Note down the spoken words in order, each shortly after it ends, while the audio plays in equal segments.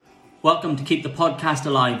Welcome to Keep the Podcast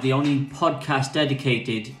Alive, the only podcast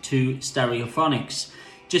dedicated to Stereophonics.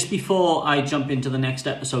 Just before I jump into the next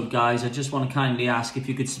episode, guys, I just want to kindly ask if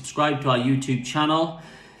you could subscribe to our YouTube channel,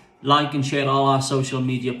 like and share all our social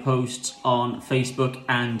media posts on Facebook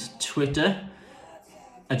and Twitter.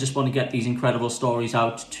 I just want to get these incredible stories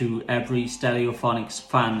out to every Stereophonics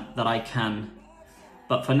fan that I can.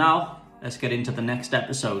 But for now, let's get into the next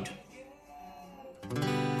episode.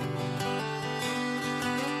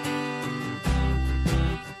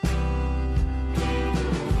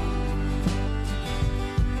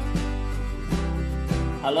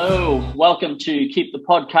 Hello, welcome to Keep the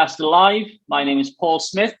Podcast Alive. My name is Paul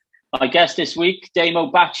Smith. My guest this week,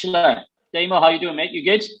 Damo Batchelor. Damo, how you doing, mate? You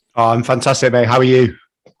good? Oh, I'm fantastic, mate. How are you?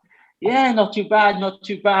 Yeah, not too bad.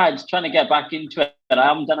 Trying to get back into it. I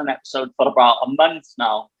haven't done an episode for about a month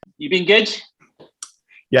now. You been good?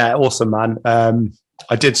 Yeah, awesome, man.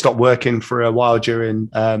 I did stop working for a while during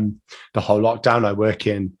the whole lockdown. I work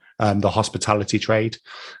in the hospitality trade.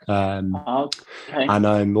 And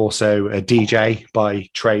I'm also a DJ by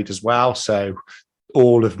trade as well. So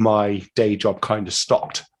all of my day job kind of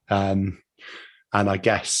stopped. And I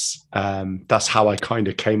guess that's how I kind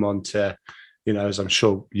of came on to, as I'm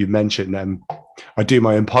sure you mentioned, I do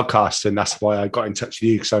my own podcast, and that's why I got in touch with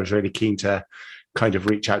you, because I was really keen to kind of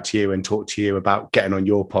reach out to you and talk to you about getting on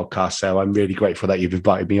your podcast. So I'm really grateful that you've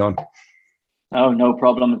invited me on. Oh, no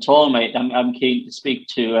problem at all, mate. I'm keen to speak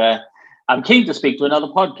to another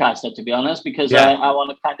podcaster, to be honest, because I want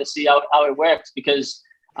to kind of see how it works, because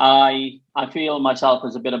I feel myself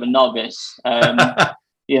as a bit of a novice. I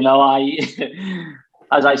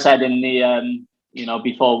as I said in the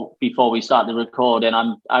before we start the recording,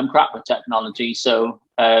 I'm crap with technology, so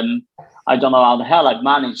I don't know how the hell I've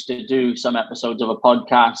managed to do some episodes of a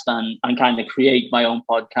podcast and kind of create my own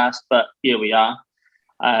podcast, but here we are.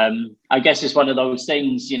 I guess it's one of those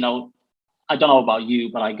things, I don't know about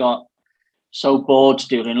you, but I got so bored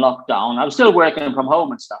during lockdown. I was still working from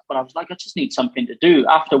home and stuff, but I was like, I just need something to do.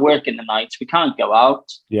 After working the nights, we can't go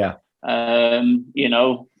out. Yeah. And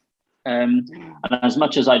as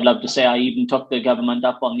much as I'd love to say I even took the government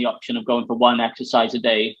up on the option of going for one exercise a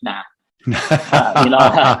day, nah. I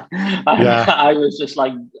was just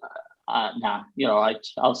like, nah, you're all right.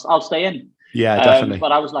 I'll stay in. Yeah, definitely.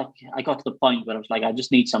 But I was like, I got to the point where I was like, I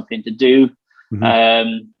just need something to do.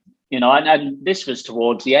 Mm-hmm. And this was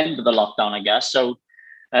towards the end of the lockdown, I guess. So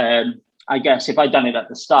I guess if I'd done it at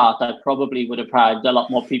the start, I probably would have had a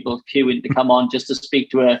lot more people queuing to come on just to speak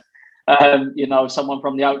to someone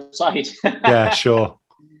from the outside. Yeah, sure.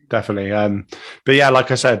 Definitely. But yeah,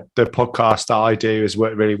 like I said, the podcast that I do has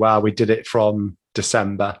worked really well. We did it from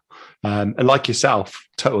December. And like yourself,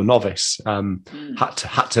 total novice,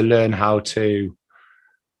 had to learn how to,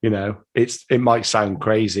 it might sound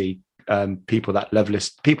crazy. People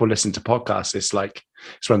listen to podcasts. It's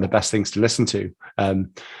one of the best things to listen to.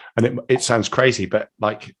 And it sounds crazy, but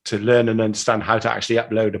like to learn and understand how to actually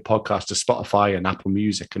upload a podcast to Spotify and Apple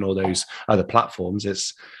Music and all those other platforms,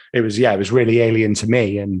 it was really alien to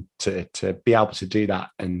me, and to be able to do that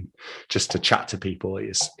and just to chat to people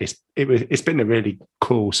it's been a really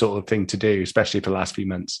cool sort of thing to do, especially for the last few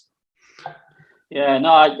months. Yeah,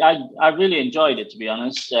 no, I really enjoyed it, to be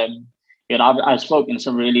honest. I've spoken to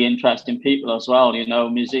some really interesting people as well,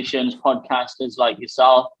 musicians, podcasters like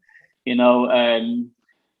yourself.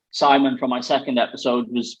 Simon from my second episode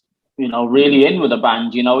was, really in with the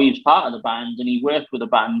band. He was part of the band, and he worked with the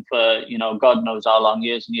band for, God knows how long,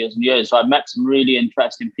 years and years and years. So I've met some really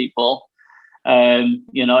interesting people, and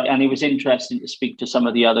it was interesting to speak to some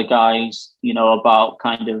of the other guys, about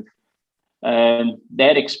kind of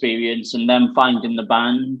their experience and them finding the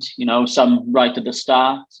band, some right at the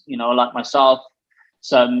start, like myself,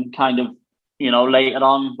 some kind of, later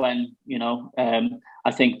on when,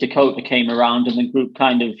 I think Dakota came around and the group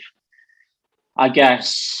kind of, I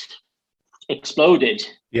guess, exploded.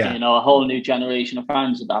 Yeah. A whole new generation of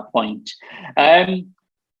fans at that point.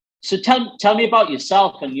 So tell me about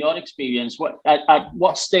yourself and your experience. At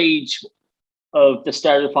what stage of the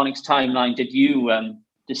Stereophonics timeline did you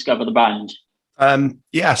discover the band?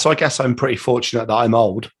 So I guess I'm pretty fortunate that I'm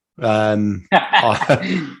old. I'm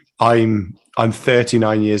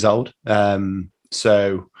 39 years old.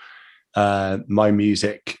 So my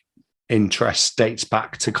music interest dates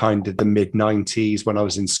back to kind of the mid 90s when I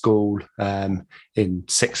was in school, in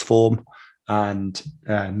sixth form, and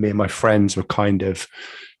me and my friends were kind of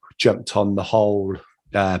jumped on the whole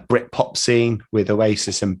Britpop scene with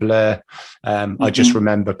Oasis and Blur. I just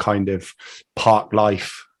remember kind of Park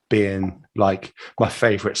Life being like my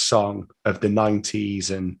favorite song of the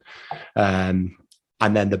 90s, and then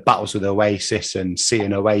the battles with Oasis and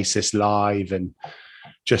seeing Oasis live, and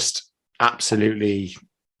just absolutely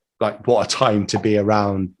like what a time to be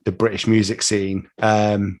around the British music scene.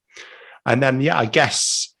 And then, I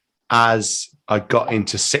guess as I got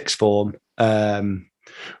into sixth form,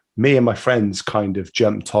 me and my friends kind of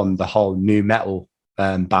jumped on the whole new metal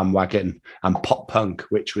bandwagon and pop punk,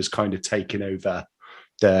 which was kind of taking over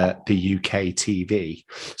the UK TV.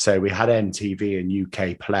 So we had MTV and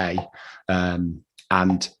UK Play,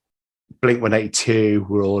 and Blink-182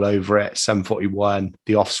 were all over it, Sum 41,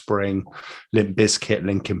 The Offspring, Limp Bizkit,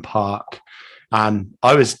 Linkin Park. And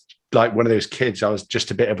I was like one of those kids, I was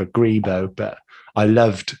just a bit of a grebo, but I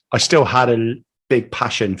still had a big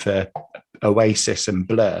passion for Oasis and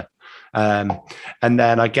Blur. And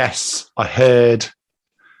then I guess I heard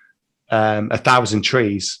 1,000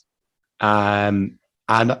 Trees, and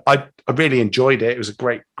I really enjoyed it. It was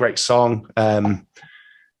a great song.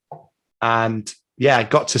 And I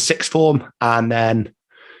got to sixth form and then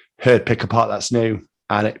heard Pick Apart That's New,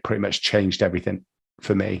 and it pretty much changed everything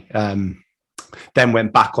for me. Then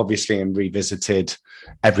went back, obviously, and revisited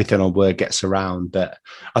everything on Word Gets Around. But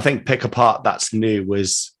I think Pick Apart That's New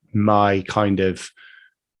was my kind of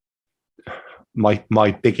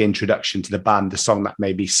my big introduction to the band, the song that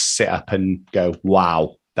made me sit up and go,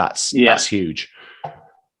 wow, that's huge.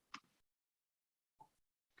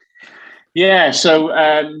 Yeah, so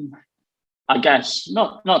I guess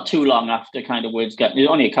not too long after kind of Words Get,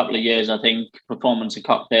 only a couple of years, I think, Performance of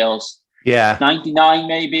Cocktails. Yeah. 99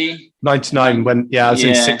 maybe. 99 when I was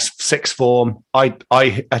in sixth form. I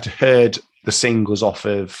had heard the singles off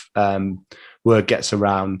of Word Gets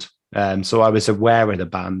Around. So I was aware of the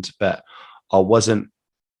band, but I wasn't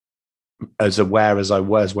as aware as I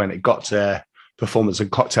was when it got to Performance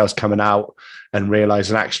and Cocktails coming out and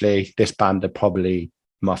realizing actually this band are probably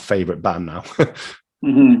my favorite band now.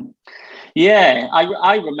 Mm-hmm. Yeah,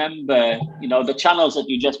 I remember, the channels that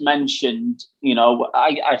you just mentioned,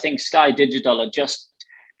 I think Sky Digital had just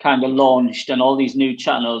kind of launched, and all these new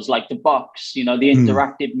channels like The Box, the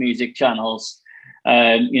interactive music channels,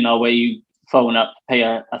 where you phone up, pay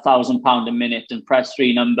 £1,000 a minute and press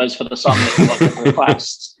 3 numbers for the song that you want to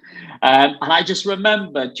request. And I just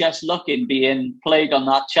remember just being played on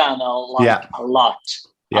that channel a lot.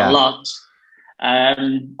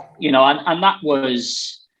 And that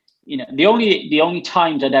was, the only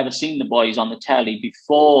times I'd ever seen the boys on the telly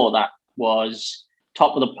before that was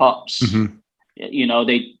Top of the Pops. Mm-hmm.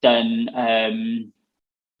 They'd done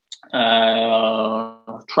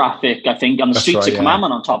Traffic, I think, on the Streets of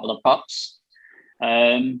Commandment on Top of the Pops.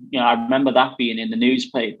 I remember that being in the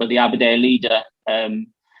newspaper, the Aberdare Leader,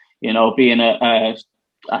 being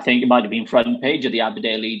I think it might have been front page of the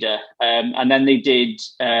Aberdare Leader. And then they did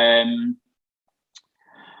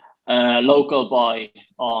Local Boy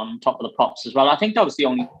on Top of the Pops as well. I think that was the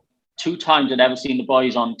only 2 times I'd ever seen the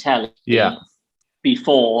boys on telly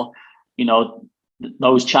before,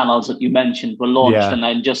 those channels that you mentioned were launched. Yeah. And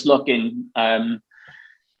then just looking, I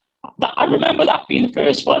remember that being the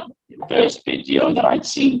first video that I'd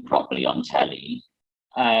seen properly on telly.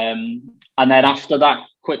 And then after that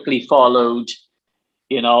quickly followed,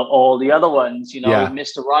 all the other ones,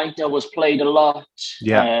 Mr. Writer was played a lot,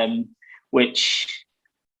 which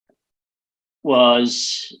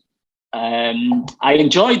was, I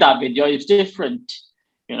enjoyed that video. It's different,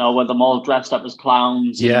 with them all dressed up as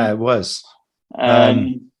clowns. It was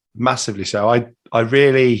massively so. I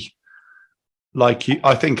really, like you,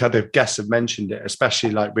 I think I'd have guessed have mentioned it,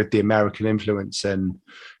 especially like with the American influence and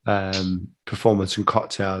Performance and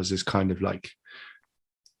Cocktails is kind of like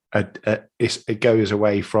it goes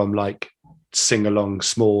away from like sing-along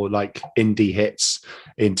small like indie hits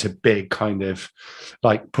into big kind of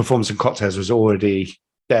like Performance and Cocktails was already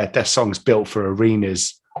their songs built for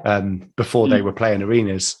arenas before they were playing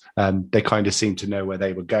arenas. They kind of seemed to know where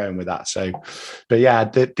they were going with that. So, but yeah,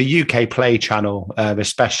 the UK Play channel,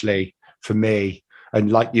 especially for me,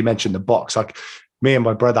 and like you mentioned, The Box, like me and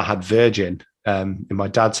my brother had Virgin in my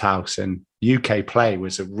dad's house, and UK Play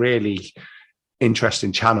was a really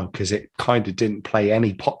interesting channel because it kind of didn't play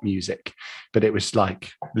any pop music, but it was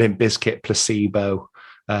like Limp Bizkit, Placebo,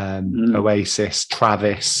 Oasis,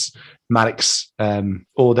 Travis, Maddox,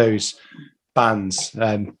 all those bands.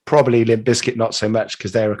 Probably Limp Bizkit not so much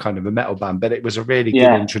because they were kind of a metal band, but it was a really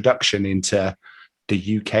good introduction into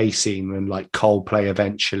the UK scene, and like Coldplay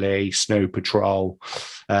eventually, Snow Patrol.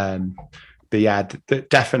 But yeah,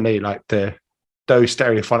 definitely like those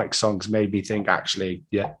Stereophonic songs made me think actually,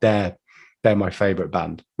 they're my favorite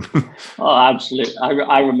band. Oh, absolutely.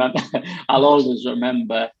 I remember, I'll always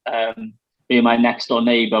remember being my next door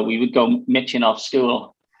neighbor. We would go mitching off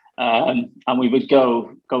school, and we would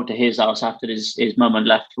go to his house after his mum had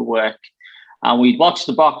left for work. and we'd watch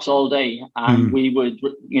the box all day, and we would,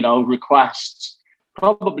 request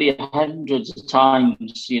probably hundreds of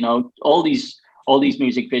times, all these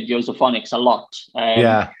music videos of Phonics a lot.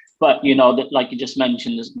 But like you just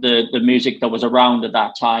mentioned, the music that was around at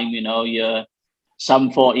that time, your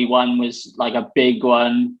Sum 41 was like a big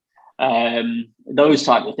one, those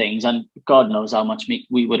type of things. And God knows how much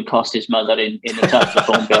we would have cost his mother in the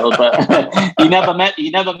telephone bill, but he never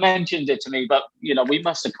mentioned it to me. But we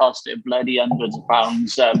must have cost it bloody hundreds of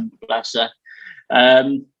pounds, bless her.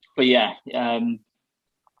 But yeah, I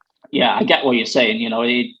get what you're saying.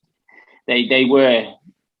 They were,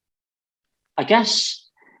 I guess,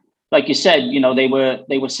 like you said,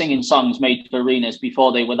 they were singing songs made for arenas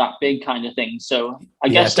before they were that big kind of thing. So I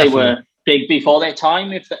guess definitely. They were big before their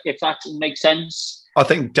time, if that makes sense. I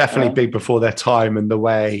think definitely big before their time, and the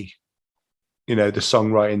way, the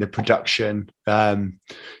songwriting, the production,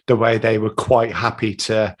 the way they were quite happy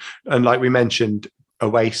to, and like we mentioned,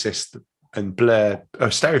 Oasis and Blur,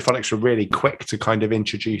 Stereophonics were really quick to kind of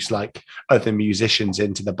introduce like other musicians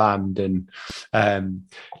into the band, and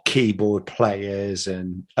keyboard players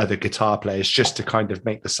and other guitar players, just to kind of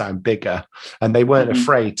make the sound bigger. And they weren't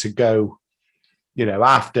afraid to go,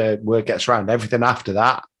 after Word Gets Round, everything after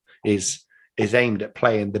that is aimed at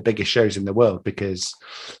playing the biggest shows in the world, because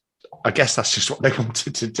I guess that's just what they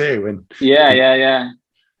wanted to do. And yeah.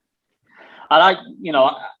 I like,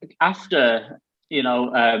 after,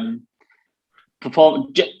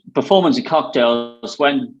 Performance of Cocktails,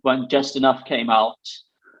 when Just Enough came out,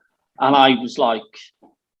 and I was like,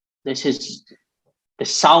 this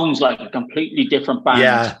sounds like a completely different band.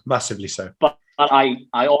 Yeah, massively so. But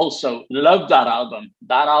I also love that album.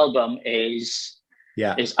 That album is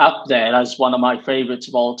up there as one of my favorites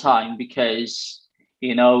of all time, because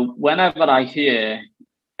whenever I hear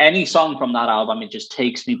any song from that album, it just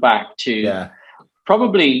takes me back to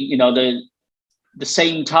probably the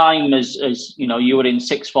same time as you were in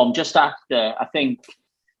sixth form, just after, I think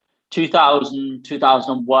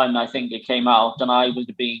 2001, I think it came out, and I would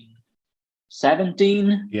have been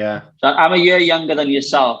 17. Yeah. So I'm a year younger than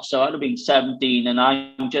yourself, so I'd have been 17, and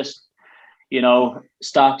I'm just,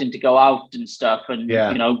 starting to go out and stuff, and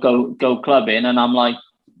go clubbing, and I'm like,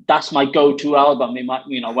 that's my go-to album in my,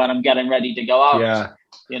 when I'm getting ready to go out. Yeah.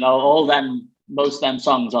 Most of them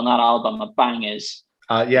songs on that album are bangers.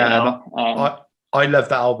 I love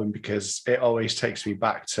that album because it always takes me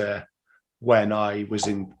back to when I was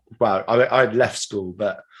I'd left school,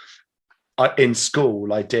 but in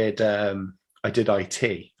school I did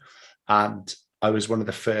IT, and I was one of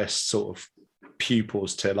the first sort of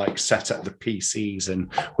pupils to like set up the PCs,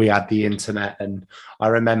 and we had the internet. And I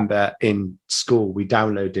remember in school we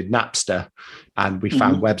downloaded Napster, and we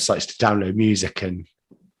found websites to download music, and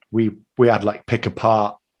we had like Pick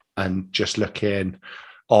Apart and Just Looking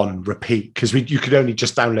on repeat, because you could only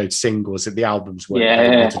just download singles, and the albums weren't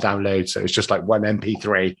able to download, so it's just like one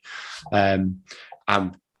MP3, and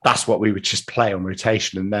that's what we would just play on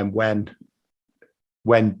rotation. And then when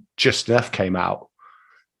Just Enough came out,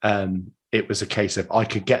 it was a case of I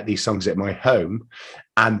could get these songs at my home,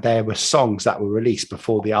 and there were songs that were released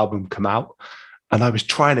before the album come out, and I was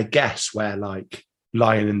trying to guess where like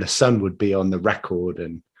Lion in the Sun would be on the record,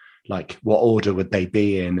 and like what order would they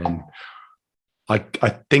be in. And I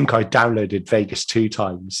think I downloaded Vegas 2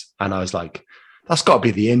 times, and I was like, that's got to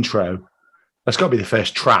be the intro. That's got to be the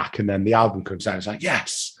first track. And then the album comes out. It's like,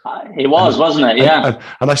 yes. It was, wasn't it? Yeah.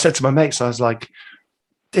 And I said to my mates, I was like,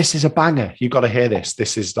 this is a banger. You got to hear this.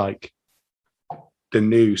 This is like the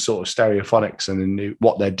new sort of Stereophonics and the new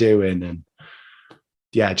what they're doing. And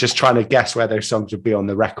yeah, just trying to guess where those songs would be on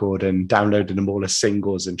the record, and downloading them all as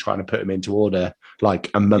singles and trying to put them into order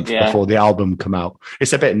like a month before the album come out.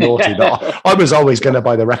 It's a bit naughty, but I was always going to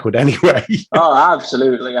buy the record anyway. Oh,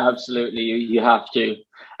 absolutely. You have to.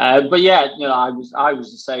 But yeah, I was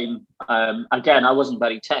the same. Again, I wasn't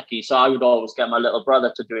very techie, so I would always get my little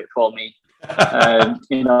brother to do it for me.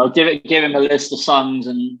 Give him a list of songs,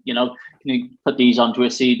 and can you put these onto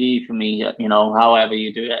a CD for me? However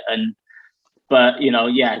you do it. But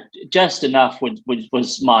Just Enough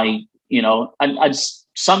was my, and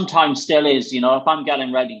sometimes still is, if I'm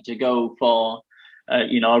getting ready to go for,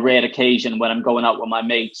 a rare occasion when I'm going out with my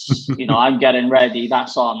mates, I'm getting ready,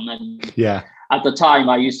 that's on. And at the time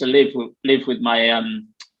I used to live with my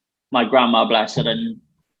my grandma, bless her, and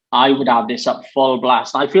I would have this up full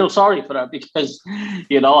blast. I feel sorry for her because,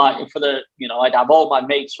 I'd have all my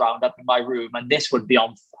mates round up in my room, and this would be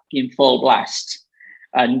on fucking full blast.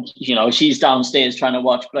 And, she's downstairs trying to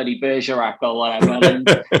watch bloody Bergerac or whatever. And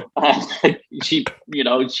I'd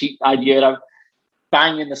hear her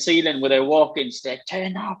banging the ceiling with her walking stick,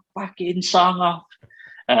 turn that fucking song off.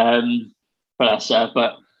 bless her.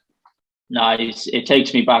 But no, it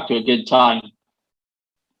takes me back to a good time.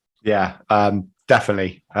 Yeah,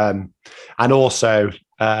 definitely. And also,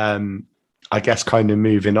 I guess kind of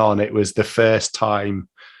moving on, it was the first time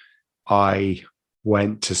I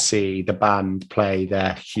went to see the band play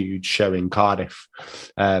their huge show in Cardiff.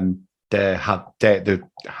 The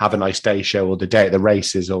Have a Nice Day show, or the Day at the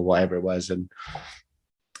Races, or whatever it was. And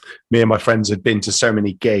me and my friends had been to so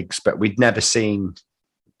many gigs, but we'd never seen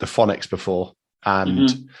the Phonics before.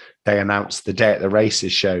 And they announced the Day at the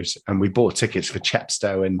Races shows, and we bought tickets for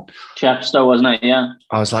Chepstow. And Chepstow, wasn't it? Yeah.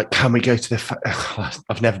 I was like, can we go to the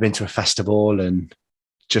I've never been to a festival, and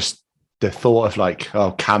just the thought of like,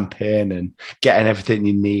 camping and getting everything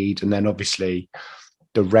you need. And then obviously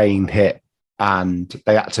the rain hit and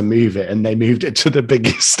they had to move it, and they moved it to the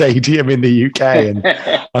biggest stadium in the UK. And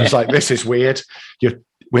I was like, this is weird.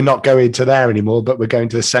 We're not going to there anymore, but we're going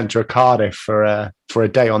to the centre of Cardiff for a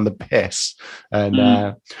day on the piss. And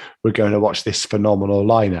we're going to watch this phenomenal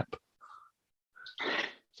lineup.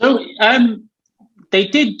 So they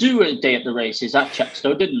did do a Day at the Races at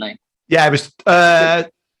Chepstow, didn't they? Yeah, it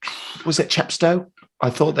was it Chepstow? I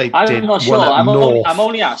thought they did. I'm not sure. I'm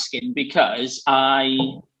only asking because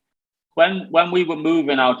when we were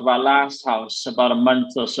moving out of our last house about a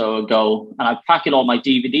month or so ago, and I packed all my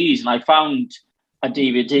DVDs, and I found a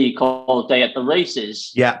DVD called Day at the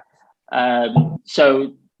Races. Yeah.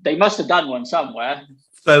 So they must have done one somewhere.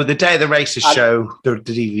 So the Day of the Races show, the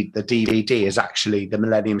DVD is actually the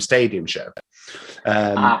Millennium Stadium show.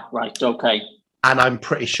 Right. Okay. And I'm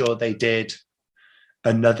pretty sure they did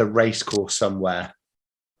another race course somewhere,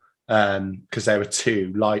 because there were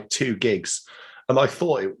two gigs, and I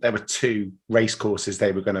thought there were two race courses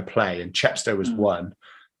they were going to play, and Chepstow was one.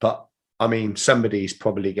 But I mean, somebody's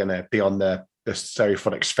probably going to be on the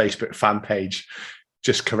Stereophonics Facebook fan page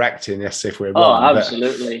just correcting us if we're wrong. Oh,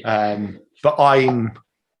 absolutely. But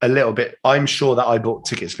I'm sure that I bought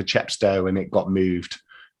tickets for Chepstow and it got moved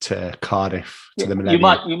to Cardiff, to the Millennium.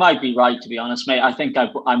 You might be right, to be honest, mate. I think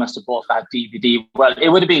I must have bought that DVD. Well, it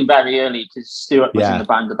would have been very early because Stuart was in the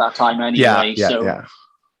band at that time anyway.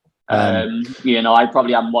 I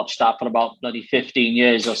probably haven't watched that for about bloody 15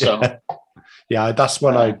 years or so. Yeah, that's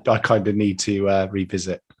one I kind of need to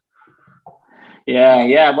revisit.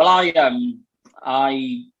 Yeah. Well,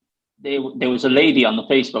 there was a lady on the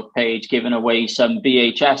Facebook page giving away some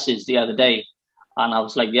VHSs the other day. And I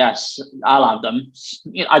was like, yes, I'll have them.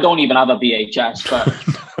 I don't even have a VHS, but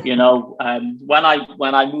when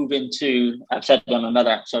I move into, I've said on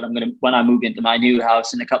another episode, when I move into my new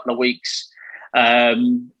house in a couple of weeks,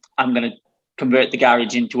 I'm going to convert the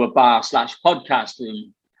garage into a bar/podcast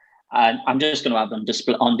room. And I'm just going to have them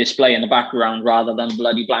on display in the background rather than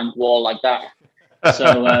bloody blank wall like that.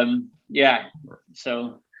 So,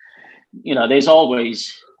 So, there's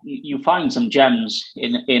always, you find some gems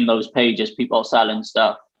in those pages, people selling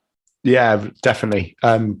stuff. Yeah, definitely.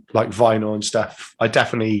 Like vinyl and stuff. I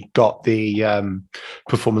definitely got the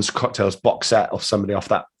Performance Cocktails box set of somebody off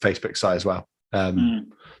that Facebook site as well.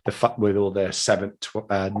 With all the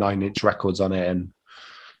 9-inch records on it.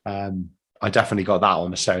 And I definitely got that on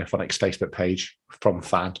the Stereophonics Facebook page from a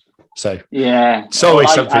fan. So yeah, it's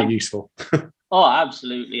always something useful. Oh,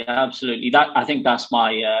 absolutely. I think that's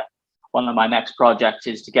my one of my next projects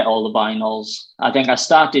is to get all the vinyls. I think I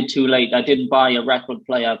started too late. I didn't buy a record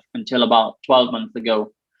player until about 12 months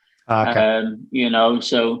ago. Okay.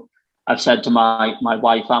 So I've said to my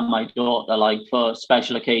wife and my daughter, like for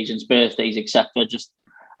special occasions, birthdays, etc., just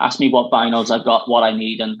ask me what vinyls I've got, what I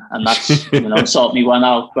need, and that's sort me one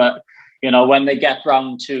out. But when they get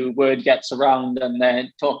round to word gets around and they're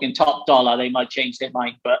talking top dollar, they might change their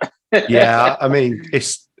mind. But yeah, I mean,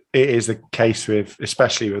 it is the case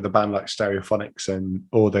especially with a band like Stereophonics and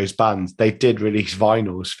all those bands. They did release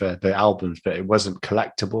vinyls for the albums, but it wasn't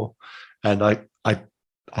collectible. And I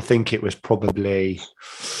think it was probably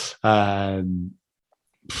I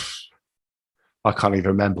can't even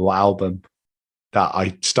remember what album that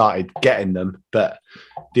I started getting them, but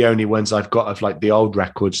the only ones I've got of like the old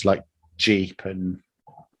records like Jeep and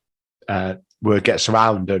Word Gets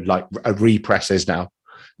Around are like represses now.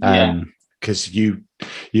 Because you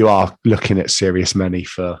are looking at serious money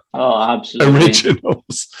for absolutely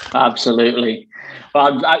originals. Absolutely.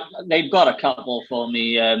 Well, they've got a couple for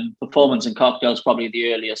me. Performance and Cocktails probably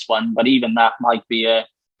the earliest one, but even that might be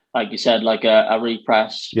like you said, like a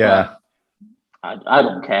repress. Yeah. I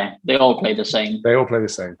don't care. They all play the same.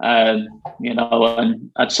 And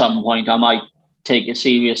at some point I might take it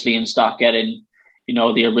seriously and start getting,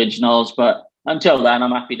 the originals, but until then,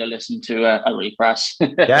 I'm happy to listen to a repress.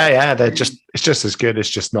 yeah, it's just as good. It's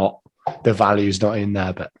just not, the value's not in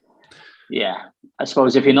there. But yeah, I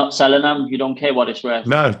suppose if you're not selling them, you don't care what it's worth.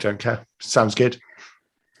 No, don't care. Sounds good.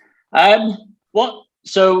 What?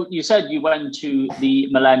 So you said you went to the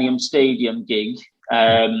Millennium Stadium gig,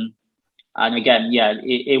 and again, yeah,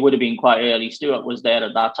 it would have been quite early. Stuart was there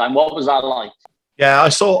at that time. What was that like? Yeah,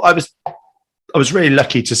 I was really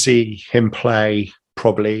lucky to see him play.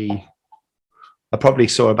 I probably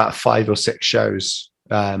saw about 5 or 6 shows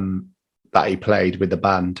that he played with the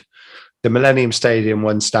band. The Millennium Stadium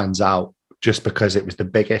one stands out just because it was the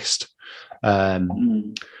biggest. I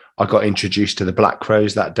got introduced to the Black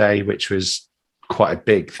Crowes that day, which was quite a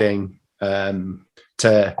big thing. I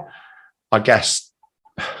guess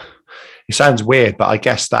it sounds weird, but I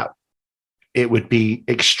guess that it would be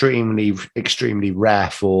extremely, extremely rare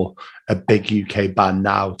for a big UK band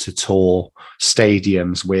now to tour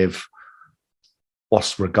stadiums with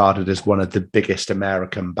what's regarded as one of the biggest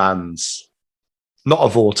American bands, not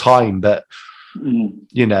of all time, but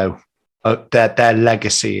you know, their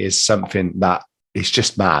legacy is something that is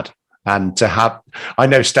just mad. And to have, I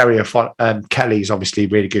know Kelly's obviously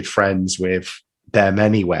really good friends with them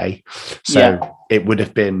anyway, so it would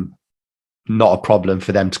have been not a problem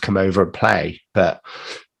for them to come over and play. But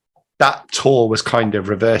that tour was kind of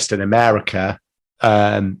reversed in America,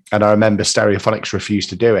 and I remember Stereophonics refused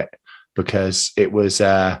to do it because it was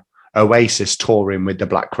Oasis touring with the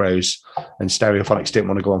Black Crowes, and Stereophonics didn't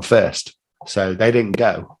want to go on first, so they didn't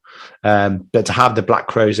go. But to have the Black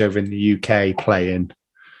Crowes over in the UK playing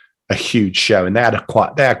a huge show, and they had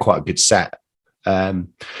quite a good set.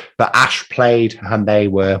 But Ash played, and they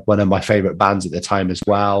were one of my favourite bands at the time as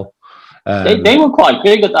well. They were quite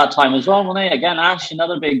big at that time as well, weren't they? Again, Ash,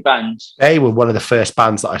 another big band. They were one of the first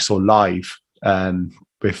bands that I saw live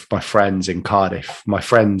with my friends in Cardiff. My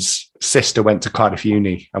friend's sister went to Cardiff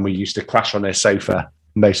Uni, and we used to crash on their sofa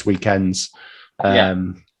most weekends.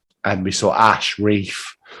 And we saw Ash,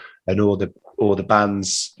 Reef, and all the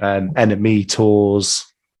bands, Enemy tours.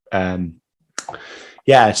 So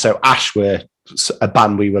Ash were a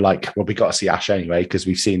band we were like, well, we got to see Ash anyway because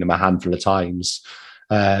we've seen them a handful of times.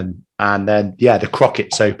 And then, the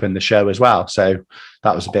Crockett's opened the show as well. So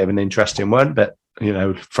that was a bit of an interesting one. But, you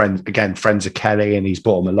know, friends of Kelly, and he's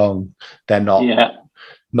brought them along. They're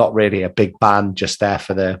not really a big band, just there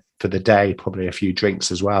for the day, probably a few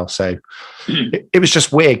drinks as well. So it was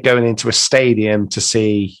just weird going into a stadium to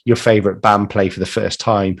see your favourite band play for the first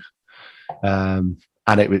time.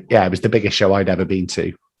 And it was the biggest show I'd ever been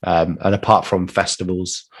to. And apart from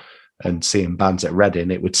festivals and seeing bands at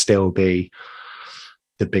Reading, it would still be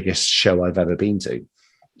the biggest show I've ever been to.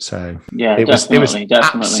 So it was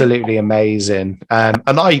absolutely amazing. And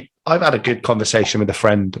I've had a good conversation with a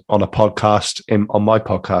friend on a podcast. On my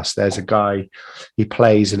podcast, there's a guy, he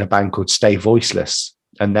plays in a band called Stay Voiceless,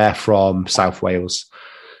 and they're from South Wales.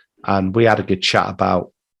 And we had a good chat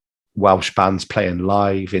about Welsh bands playing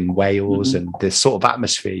live in Wales and the sort of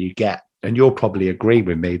atmosphere you get. And you'll probably agree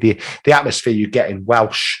with me. The atmosphere you get in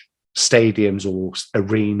Welsh stadiums or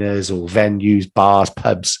arenas or venues, bars,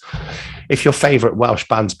 pubs. If your favourite Welsh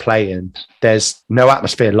band's playing, there's no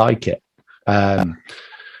atmosphere like it.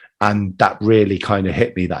 And that really kind of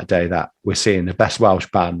hit me that day, that we're seeing the best Welsh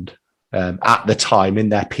band at the time in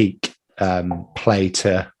their peak play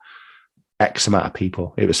to X amount of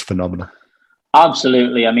people. It was phenomenal.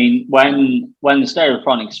 Absolutely. I mean, when the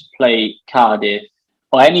Stereophonics play Cardiff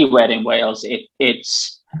or anywhere in Wales,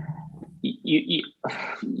 it's you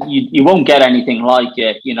won't get anything like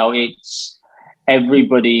it. You know, it's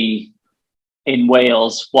everybody in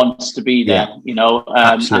Wales wants to be there. You know,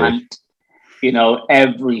 and you know,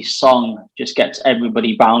 every song just gets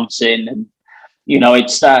everybody bouncing, and you know,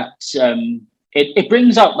 it's that it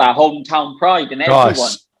brings out that hometown pride in everyone.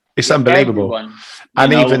 It's unbelievable. Everyone,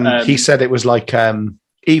 and even he said it was like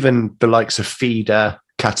even the likes of Feeder,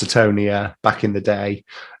 Catatonia back in the day,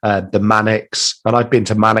 the Manics, and I've been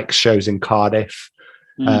to Manics shows in Cardiff,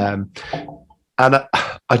 and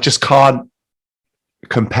I just can't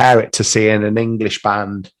compare it to seeing an English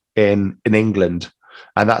band in England.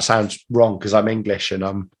 And that sounds wrong because I'm English and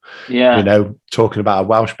I'm you know, talking about a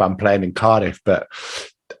Welsh band playing in Cardiff. But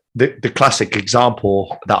the classic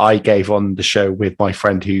example that I gave on the show with my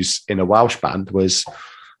friend who's in a Welsh band was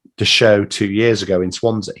the show 2 years ago in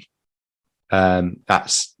Swansea.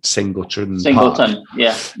 That's Singleton Park.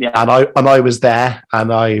 Yeah. And I was there,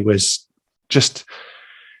 and I was just,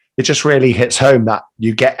 it just really hits home that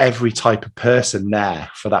you get every type of person there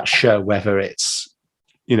for that show, whether it's,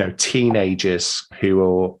 you know, teenagers who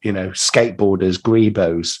are, you know, skateboarders,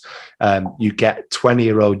 grebos. You get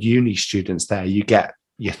 20-year-old uni students there. You get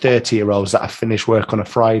your 30-year-olds that have finished work on a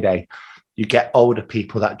Friday. you get older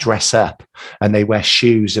people that dress up and they wear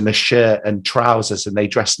shoes and a shirt and trousers and they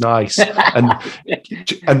dress nice.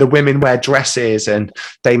 and the women wear dresses and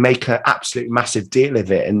they make an absolute massive deal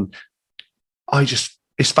of it. And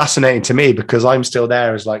it's fascinating to me because I'm still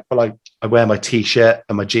there as like, well, I wear my t-shirt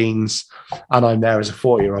and my jeans and I'm there as a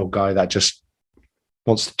 40-year-old guy that just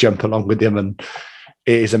wants to jump along with him. And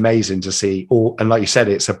it is amazing to see all. And like you said,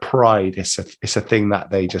 it's a pride. It's a thing that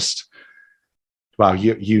they just, well,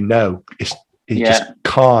 you just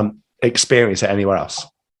can't experience it anywhere else.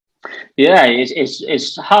 Yeah,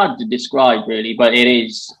 it's hard to describe really, but it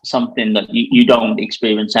is something that you don't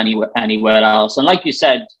experience anywhere else. And like you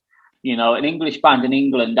said, you know, an English band in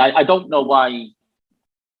England, I don't know why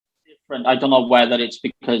different. I don't know whether it's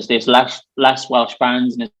because there's less Welsh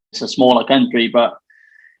bands and it's a smaller country, but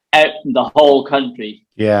the whole country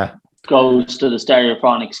goes to the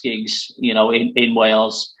Stereophonics gigs, you know, in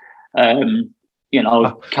Wales. You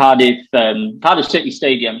know, Cardiff City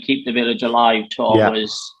Stadium, Keep the Village Alive tour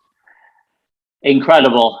was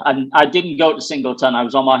incredible. And I didn't go to Singleton. I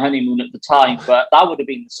was on my honeymoon at the time, but that would have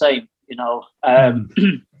been the same, you know.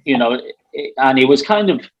 You know, and it was kind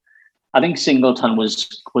of, I think Singleton was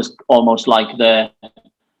almost like the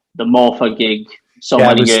Morpher gig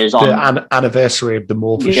many years on. The anniversary of the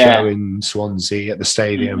Morpher show in Swansea at the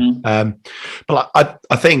stadium. But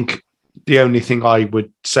I think the only thing I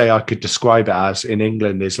would say I could describe it as in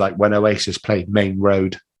England is like when Oasis played Main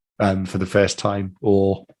Road for the first time,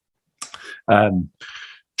 or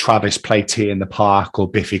Travis played Tea in the Park, or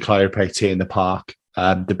Biffy Clyro played Tea in the Park,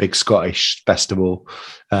 the big Scottish festival.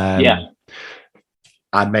 And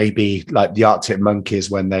maybe like the Arctic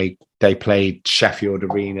Monkeys when they played Sheffield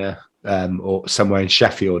Arena or somewhere in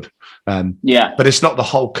Sheffield. But it's not the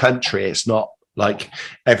whole country. It's not like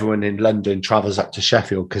everyone in London travels up to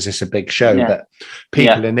Sheffield because it's a big show. But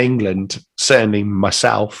people in England, certainly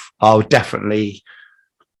myself, I'm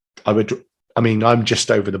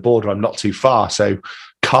just over the border. I'm not too far. So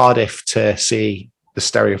Cardiff to see the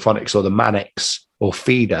Stereophonics or the Manics or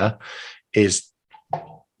Feeder is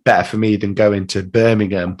better for me than going to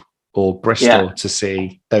Birmingham or Bristol to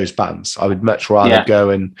see those bands. I would much rather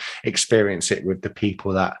go and experience it with the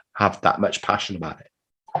people that have that much passion about it.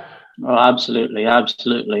 Oh, absolutely. Have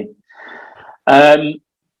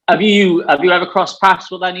you ever crossed paths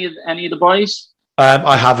with any of the boys?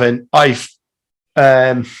 I haven't. I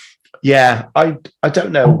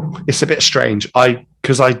don't know. It's a bit strange.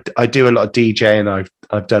 Because I do a lot of DJing.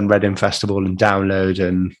 I've done Reading Festival and Download,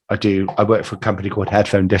 and I work for a company called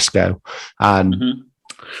Headphone Disco, and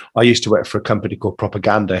I used to work for a company called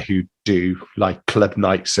Propaganda who do like club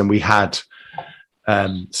nights, and we had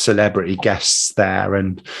celebrity guests there,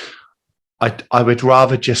 and I would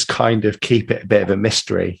rather just kind of keep it a bit of a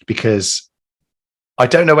mystery, because I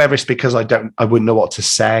don't know whether it's because I wouldn't know what to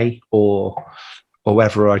say, or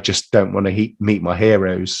whether I just don't want to meet my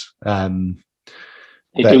heroes. You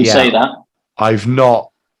do say that. I've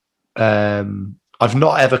not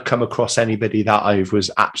ever come across anybody that I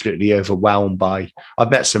was absolutely overwhelmed by.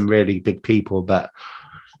 I've met some really big people, but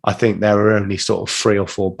I think there are only sort of 3 or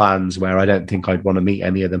 4 bands where I don't think I'd want to meet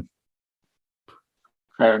any of them.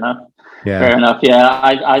 Fair enough. Yeah,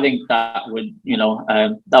 I think that would,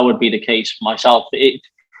 that would be the case for myself.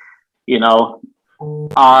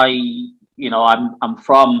 I'm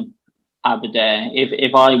from Aberdeen.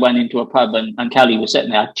 If I went into a pub and Kelly was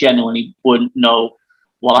sitting there, I genuinely wouldn't know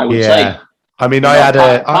what I would say. I mean,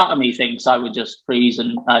 part of me thinks I would just freeze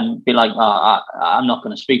and be like, I'm not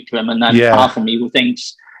going to speak to him. And then half of me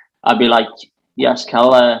thinks I'd be like, yes,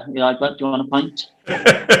 Kel, do you want a pint?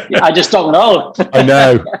 I just don't know. I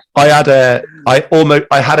know.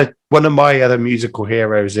 One of my other musical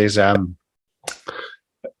heroes is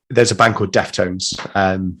there's a band called Deftones,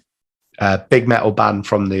 a big metal band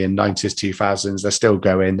from the 90s, 2000s. They're still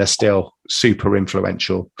going. They're still super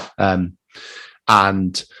influential.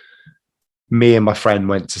 And me and my friend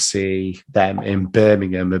went to see them in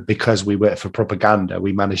Birmingham, and because we worked for Propaganda,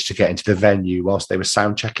 we managed to get into the venue whilst they were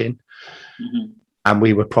sound checking. And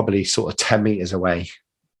we were probably sort of 10 meters away,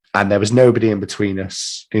 and there was nobody in between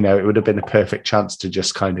us. It would have been a perfect chance to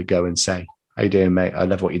just kind of go and say, "How you doing, mate? I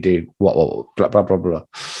love what you do." What blah blah blah blah.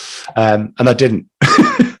 And I didn't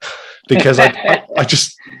because I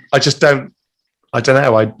just don't. I don't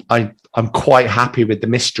know. I'm quite happy with the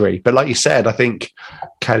mystery, but like you said, I think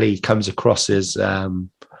Kelly comes across as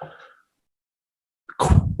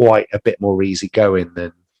quite a bit more easygoing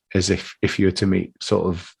than as if you were to meet sort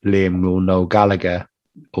of Liam or Noel Gallagher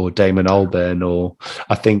or Damon Albarn, or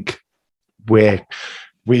I think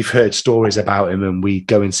we've heard stories about him and we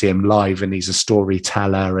go and see him live and he's a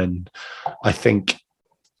storyteller, and I think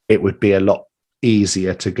it would be a lot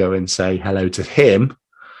easier to go and say hello to him.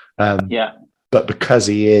 Yeah. But because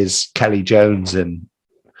he is Kelly Jones, and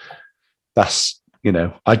that's, you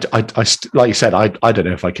know, I like you said, I don't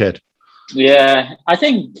know if I could. Yeah, I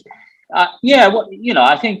think, well, you know,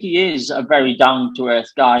 I think he is a very down to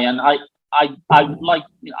earth guy, and I like,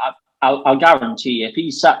 you know, I'll guarantee if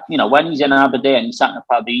he's sat, you know, when he's in Aberdeen, he's sat in a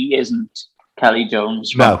pub, he isn't Kelly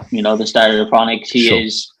Jones from, you know, the Stereophonics. He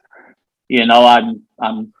is, you know,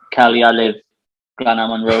 I'm Kelly. I live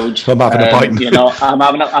Glenhammond Road. I'm having a pint. You know, I'm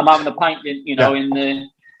having a pint. You know, in the,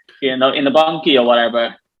 you know, in the bunkie or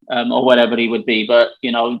whatever he would be. But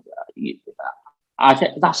you know, I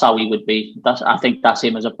think that's how he would be. I think that's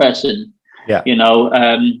him as a person. Yeah. You know,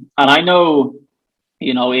 and I know,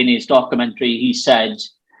 you know, in his documentary, he said,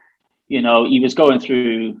 you know, he was going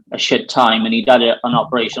through a shit time, and he'd had an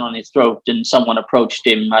operation on his throat, and someone approached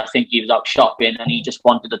him. I think he was out shopping, and he just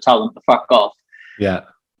wanted to tell them to fuck off. Yeah.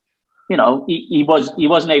 You know, he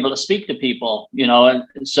wasn't able to speak to people, you know,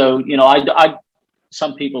 and so, you know, I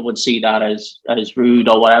some people would see that as rude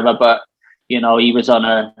or whatever, but you know, he was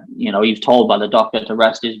he was told by the doctor to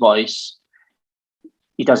rest his voice.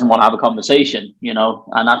 He doesn't want to have a conversation, you know,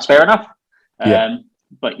 and that's fair enough. Yeah.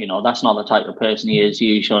 But you know, that's not the type of person he is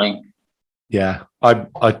usually. Yeah, I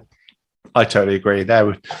totally agree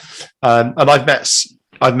there. And I've met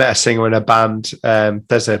a singer in a band.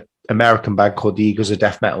 There's an American band called the Eagles of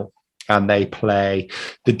Death Metal, and they play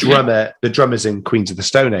the drummer's in Queens of the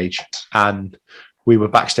Stone Age. And we were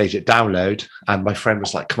backstage at Download, and my friend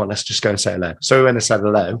was like, "Come on, let's just go and say hello." So we went and said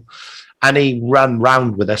hello, and he ran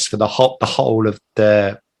round with us for the whole of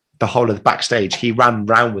the backstage. He ran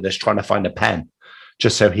round with us trying to find a pen,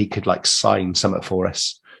 just so he could like sign something for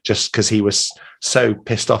us. Just because he was so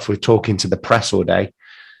pissed off with talking to the press all day.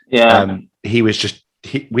 Yeah.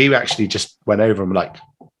 We actually just went over and were like, "Do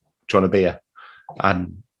you want a beer?"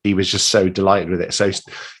 And he was just so delighted with it. So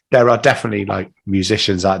there are definitely like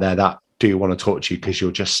musicians out there that do want to talk to you because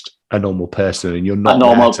you're just a normal person, and you're not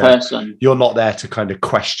You're not there to kind of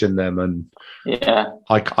question them. And yeah,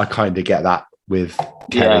 I kind of get that with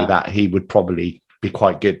Kelly, that he would probably be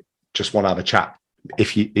quite good. Just want to have a chat.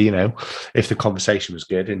 If if the conversation was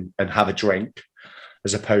good and have a drink,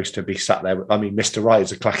 as opposed to be sat there. I mean, Mr. Right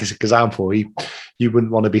is a classic example. You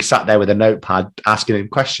wouldn't want to be sat there with a notepad asking him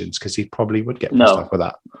questions, because he probably would get pissed off with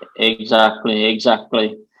that. Exactly.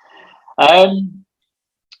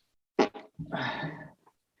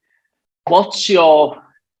 What's your,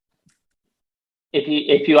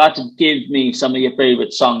 if you had to give me some of your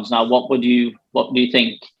favorite songs now, what do you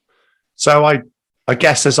think? So I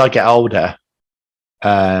guess as I get older,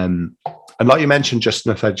 and like you mentioned, just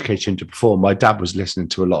enough education to perform. My dad was listening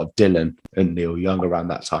to a lot of Dylan and Neil Young around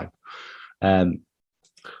that time. And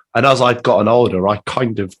as I've gotten older, I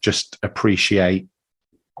kind of just appreciate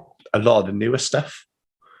a lot of the newer stuff.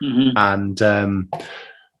 Mm-hmm. And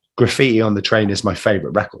Graffiti on the Train is my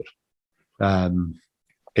favorite record.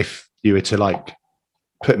 If you were to like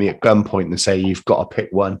put me at gunpoint and say you've got to pick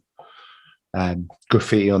one,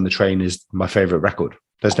 Graffiti on the Train is my favorite record.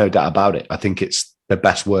 There's no doubt about it. I think it's the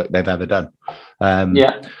best work they've ever done. But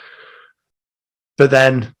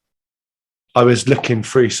then I was looking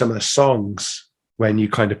through some of the songs when you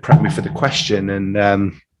kind of prepped me for the question,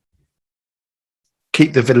 and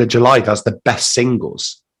Keep the Village Alive has the best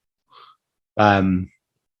singles.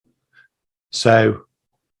 So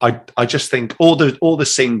I just think all the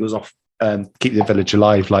singles off Keep the Village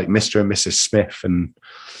Alive, like Mr. and Mrs. Smith, and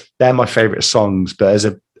they're my favorite songs. But as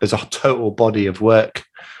a total body of work,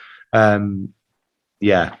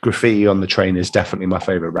 Graffiti on the Train is definitely my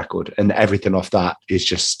favorite record, and everything off that is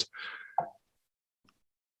just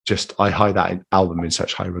I hold that album in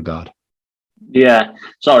such high regard. Yeah,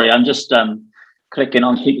 sorry, I'm just clicking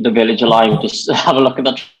on Keep the Village Alive, just have a look at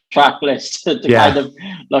the track list to kind of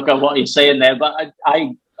look at what you're saying there. But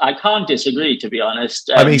I can't disagree, to be honest.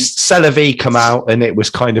 I mean, C'est La Vie come out, and it was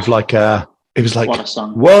kind of like it was like, what a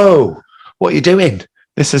song. Whoa, what are you doing?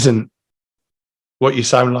 This isn't what you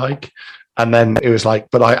sound like. And then it was like,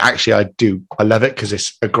 but I love it because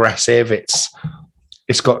it's aggressive. It's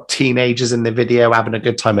got teenagers in the video having a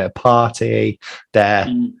good time at a party. They're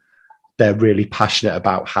really passionate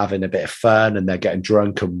about having a bit of fun, and they're getting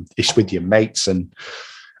drunk, and it's with your mates. And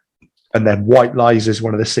then White Lies is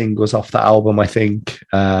one of the singles off that album, I think.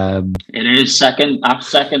 It is second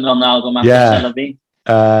on the album after C'est La Vie.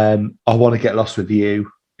 I Want to Get Lost with You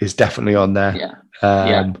is definitely on there.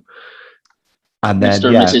 And then Mr.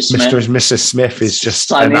 and Mrs. Smith is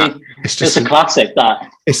just it's a classic.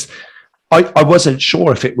 I wasn't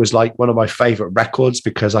sure if it was like one of my favorite records,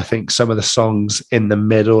 because I think some of the songs in the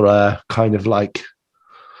middle are kind of like,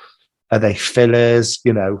 are they fillers?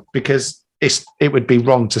 You know, because it would be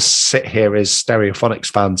wrong to sit here as Stereophonics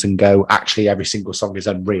fans and go, actually, every single song is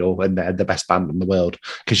unreal and they're the best band in the world,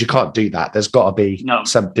 because you can't do that. There's got to be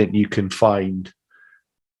something you can find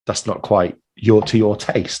that's not quite to your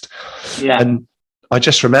taste. Yeah. And I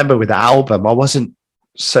just remember with the album, I wasn't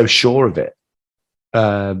so sure of it,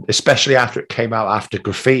 especially after it came out after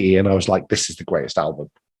Graffiti, and I was like, this is the greatest album.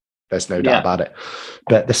 There's no doubt about it.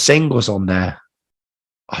 But the singles on there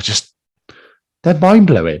they're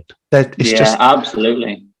mind-blowing. It's just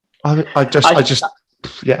absolutely. I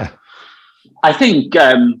think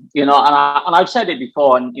and I've said it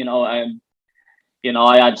before, and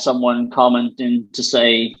I had someone commenting to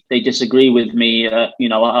say they disagree with me,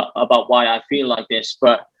 about why I feel like this.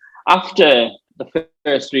 But after the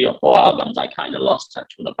first 3 or 4 albums, I kind of lost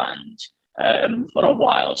touch with the band for a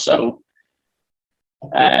while. So,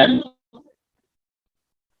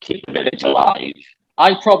 Keep the Village Alive,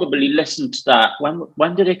 I probably listened to that.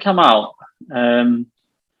 When did it come out?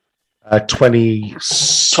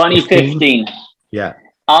 2015. Yeah.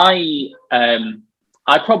 I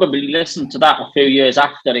probably listened to that a few years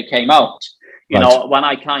after it came out. You know, when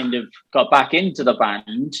I kind of got back into the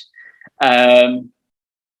band,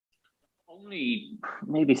 only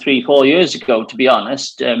maybe 3-4 years ago, to be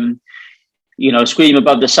honest. Scream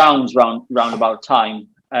Above the Sounds round about time.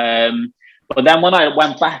 But then when I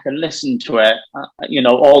went back and listened to it,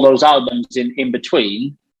 all those albums in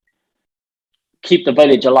between, Keep the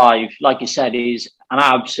Village Alive, like you said, is an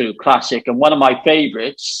absolute classic and one of my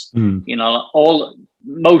favorites.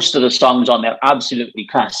 Most of the songs on there, absolutely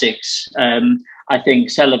classics. I think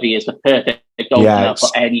Celavi is the perfect opener for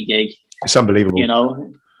any gig. It's unbelievable.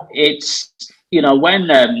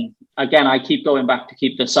 When again, I keep going back to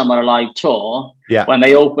Keep the Summer Alive tour. Yeah. When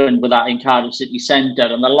they opened with that in Cardiff City Centre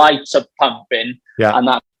and the lights are pumping, and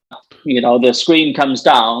that the screen comes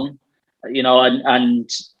down, and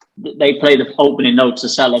they play the opening notes of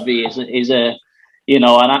Celavi is an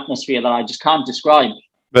atmosphere that I just can't describe.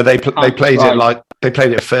 But they played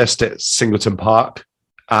it first at Singleton Park,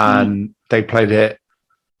 and they played it.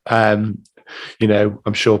 I'm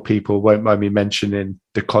sure people won't mind me mentioning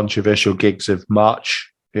the controversial gigs of March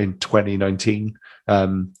in 2019. I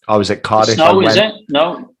was at Cardiff. Snow, is it?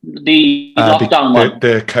 No, the lockdown one.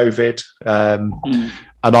 The COVID. And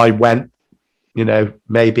I went,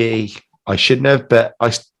 maybe I shouldn't have, but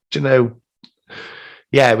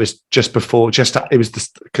it was just before,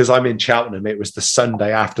 because I'm in Cheltenham, it was the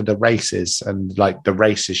Sunday after the races, and like the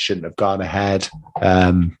races shouldn't have gone ahead.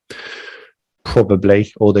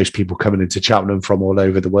 Probably all those people coming into Cheltenham from all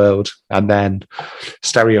over the world. And then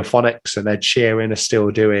Stereophonics and Ed Sheeran are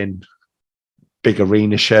still doing big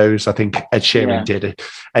arena shows. I think Ed Sheeran did the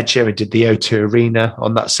O2 Arena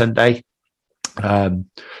on that Sunday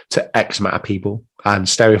to X amount of people. And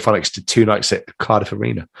Stereophonics did 2 nights at Cardiff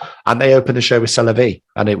Arena. And they opened the show with Celavi.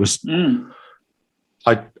 And it was...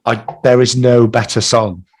 there is no better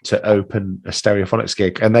song to open a Stereophonics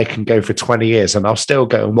gig, and they can go for 20 years and I'll still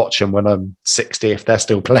go and watch them when I'm 60 if they're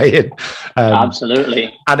still playing.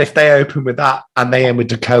 Absolutely. And if they open with that and they end with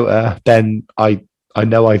Dakota, then I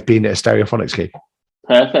know I've been at a Stereophonics gig.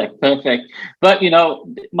 Perfect. But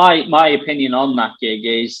my opinion on that gig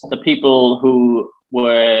is the people who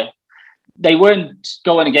they weren't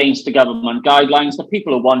going against the government guidelines. The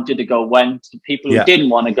people who wanted to go went. The people who didn't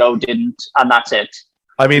want to go didn't, and that's it.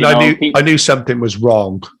 I mean, I knew something was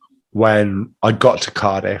wrong when I got to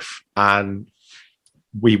Cardiff and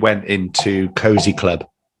we went into Cozy Club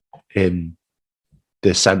in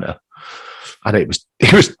the centre, and it was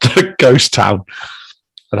the ghost town.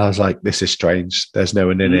 And I was like, this is strange. There's no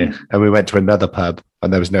one in here. And we went to another pub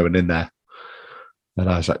and there was no one in there. And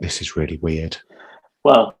I was like, this is really weird.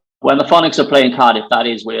 Well, when the Phonics are playing Cardiff, that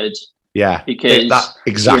is weird. Yeah, because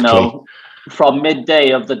exactly. From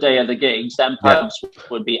midday of the day of the gigs, then pubs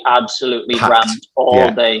would be absolutely rammed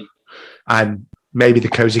all day. And maybe the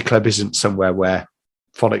Cozy Club isn't somewhere where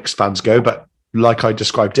Phonics fans go, but like I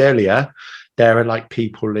described earlier, there are like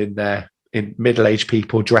people in there, in middle-aged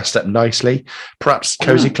people dressed up nicely. Perhaps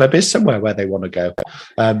Cozy Club is somewhere where they want to go.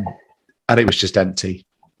 And it was just empty.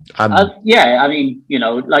 I mean,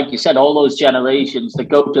 like you said, all those generations that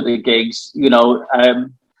go to the gigs,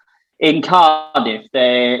 in Cardiff,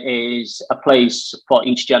 there is a place for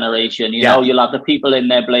each generation. You'll have the people in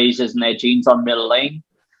their blazers and their jeans on Mill Lane.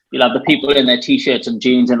 You'll have the people in their t-shirts and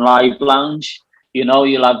jeans in Live Lounge.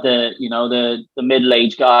 You'll have the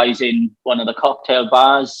middle-aged guys in one of the cocktail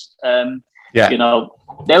bars. They'll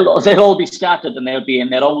all be scattered and they'll be in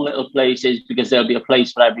their own little places because there'll be a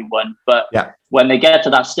place for everyone. But when they get to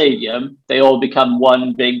that stadium, they all become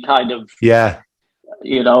one big kind of,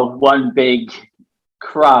 one big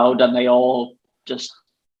crowd, and they all just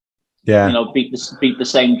Yeah. beat the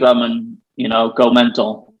same drum and, go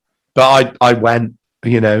mental. But I went,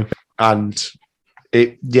 and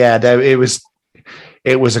it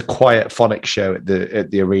was a quiet phonic show at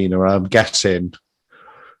the arena. I'm guessing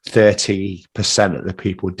 30% of the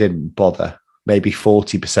people didn't bother. Maybe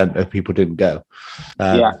 40% of people didn't go.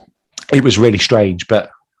 It was really strange, but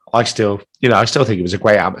I still think it was a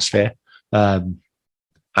great atmosphere, and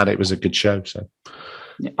it was a good show. So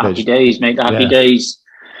happy days, mate. Happy days.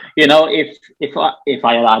 If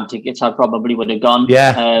I had tickets, I probably would have gone.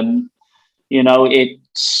 Yeah.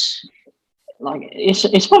 It's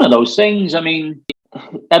one of those things. I mean,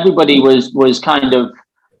 everybody was kind of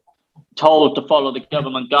told to follow the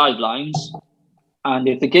government guidelines, and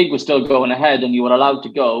if the gig was still going ahead and you were allowed to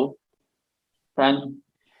go, then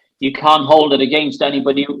you can't hold it against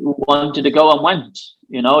anybody who wanted to go and went.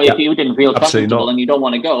 If you didn't feel comfortable and you don't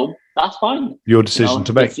want to go, that's fine. Your decision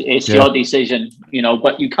to make. It's your decision,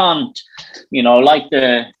 but you can't, like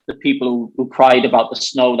the people who cried about the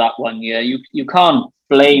snow that one year, you can't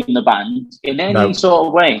blame the band in any sort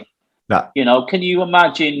of way. No. Can you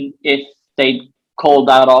imagine if they called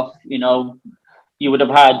that off? You would have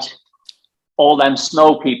had all them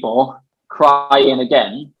snow people crying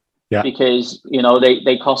again. Yeah. Because,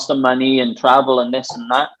 they cost them money and travel and this and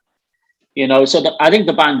that, so I think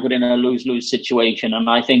the band were in a lose-lose situation. And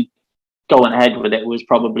I think going ahead with it was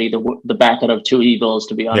probably the better of two evils,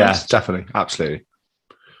 to be honest. Yeah, definitely. Absolutely.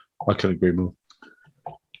 I couldn't agree more.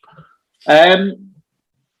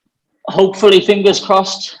 Hopefully, fingers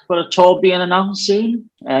crossed for a tour being announced soon.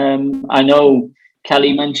 I know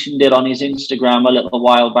Kelly mentioned it on his Instagram a little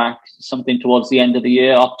while back, something towards the end of the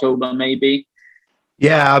year, October maybe.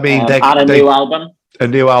 Yeah, I mean, new album. A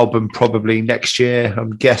new album probably next year,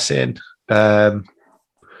 I'm guessing. I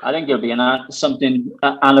think it'll be something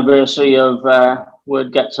anniversary of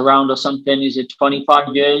Word Gets Around or something. Is it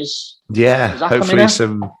 25 years? Yeah, hopefully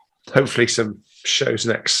some shows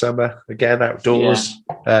next summer again outdoors.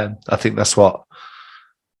 I think that's what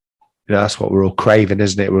we're all craving,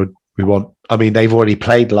 isn't it? We want. I mean, they've already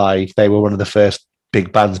played live. They were one of the first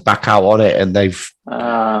big bands back out on it, and they've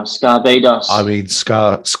Scarbados. I mean,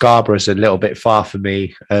 Scarborough's a little bit far for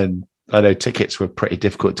me, and I know tickets were pretty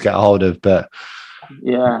difficult to get a hold of, but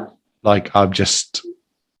I'm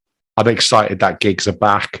excited that gigs are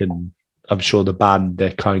back, and I'm sure the band,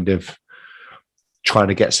 they're kind of trying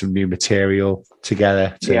to get some new material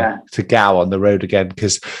together to get out on the road again,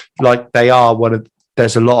 because they are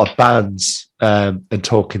there's a lot of bands, and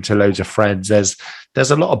talking to loads of friends, there's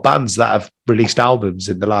a lot of bands that have released albums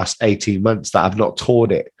in the last 18 months that have not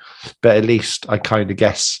toured it, but at least I kind of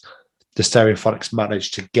guess the Stereophonics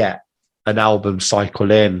managed to get an album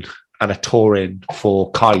cycle in and a tour in for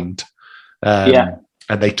Kind, and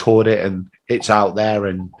they toured it, and it's out there,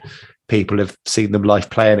 and people have seen them live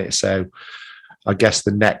playing it. So I guess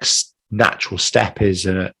the next natural step is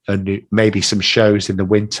maybe some shows in the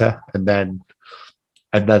winter, and then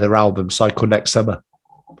another album cycle next summer.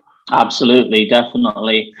 Absolutely,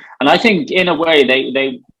 definitely. And I think in a way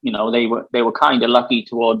they were kind of lucky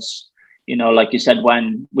towards, like you said,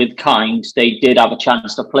 when with Kind, they did have a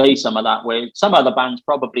chance to play some of that, where some other bands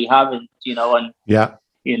probably haven't, and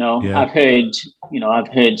I've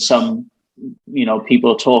heard some,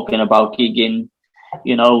 people talking about gigging,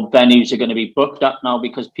 venues are going to be booked up now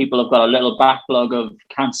because people have got a little backlog of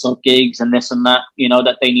cancelled gigs and this and that,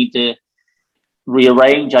 that they need to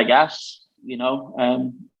rearrange, I guess.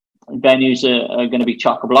 Venues are going to be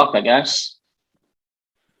chock-a-block, I guess.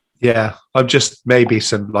 Yeah, I'm just maybe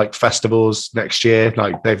some festivals next year.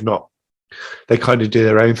 They kind of do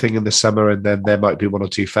their own thing in the summer, and then there might be one or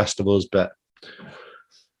two festivals. But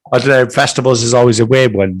I don't know. Festivals is always a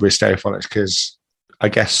weird one with Stereophonics, because I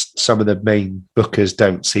guess some of the main bookers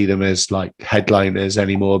don't see them as headliners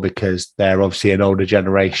anymore, because they're obviously an older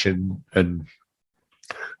generation, and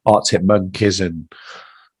Arctic Monkeys and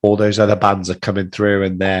all those other bands are coming through,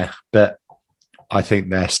 but I think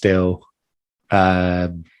they're still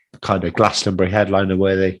kind of Glastonbury headliner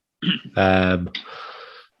worthy. And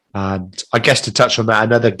I guess to touch on that,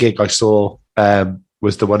 another gig I saw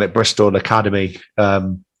was the one at Bristol Academy.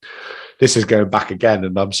 This is going back again,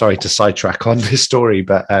 and I'm sorry to sidetrack on this story,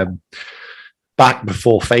 but back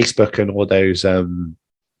before Facebook and all those,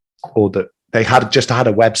 they had a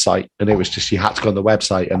website, and it was just, you had to go on the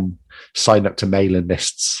website and sign up to mailing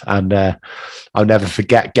lists. And I'll never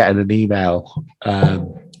forget getting an email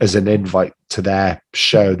as an invite to their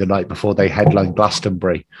show the night before they headlined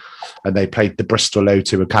Glastonbury, and they played the Bristol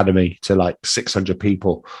O2 Academy to 600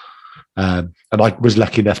 people. And I was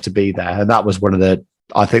lucky enough to be there. And that was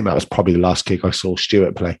I think that was probably the last gig I saw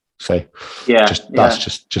Stuart play. So that's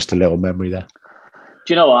just a little memory there.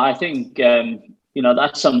 Do you know what? I think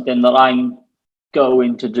that's something that I'm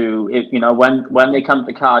going to do. If when they come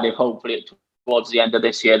to Cardiff, hopefully towards the end of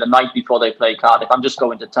this year, the night before they play Cardiff, I'm just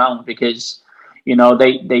going to town because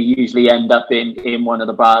they usually end up in one of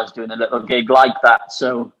the bars doing a little gig like that.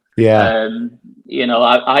 So Yeah.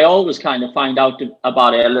 I always kind of find out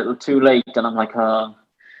about it a little too late, and I'm like, oh,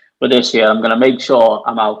 but this year I'm going to make sure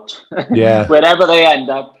I'm out. Yeah. Wherever they end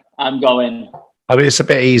up, I'm going. I mean, it's a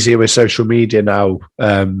bit easier with social media now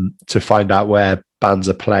to find out where bands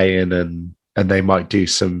are playing, and they might do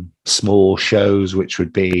some small shows, which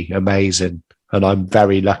would be amazing. And I'm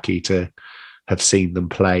very lucky to have seen them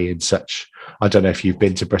play in such. I don't know if you've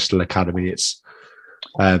been to Bristol Academy. It's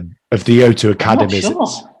of the O2 Academies. Sure.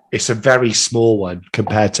 It's a very small one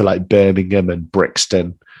compared to like Birmingham and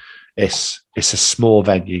Brixton. It's a small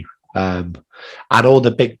venue. And all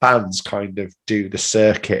the big bands kind of do the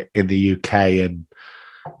circuit in the UK, and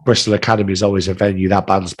Bristol Academy is always a venue that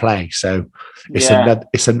bands play. So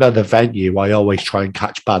it's another venue I always try and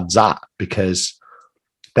catch bands at, because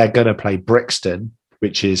they're going to play Brixton,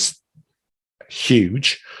 which is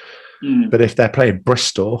huge. But if they're playing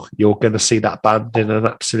Bristol, you're going to see that band in an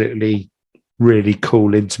absolutely really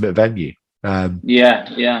cool, intimate venue.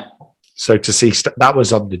 So to see that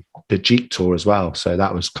was on the Jeep tour as well. So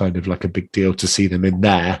that was kind of like a big deal to see them in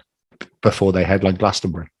there before they headlined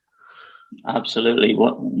Glastonbury. Absolutely.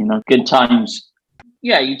 Good times.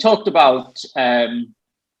 Yeah, you talked about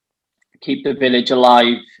Keep the Village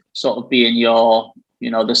Alive sort of being your,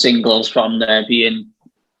 the singles from there being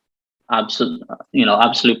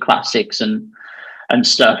absolute classics and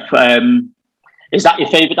stuff. Is that your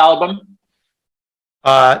favorite album?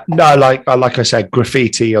 No, like I said,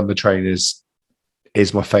 Graffiti on the Train is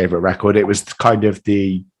my favorite record. It was kind of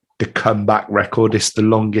the comeback record. It's the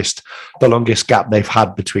longest gap they've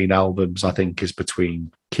had between albums, I think, is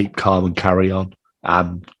between Keep Calm and Carry On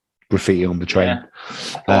and Graffiti on the Train.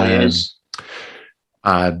 Yeah.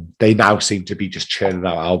 And they now seem to be just churning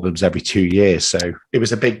out albums every 2 years. So it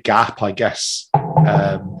was a big gap, I guess.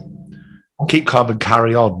 Keep Calm and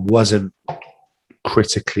Carry On wasn't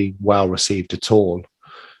critically well received at all.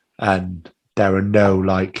 And there are no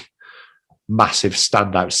like massive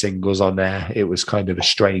standout singles on there. It was kind of a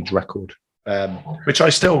strange record, which I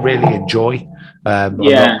still really enjoy. I'm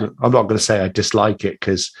not going to say I dislike it,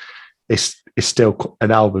 because it's still an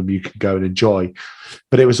album you can go and enjoy.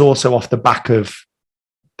 But it was also off the back of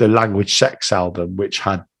the Language Sex album, which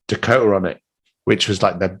had Dakota on it, which was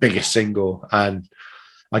like their biggest single. And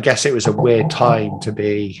I guess it was a weird time to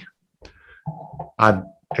be. And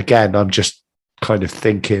again, I'm just kind of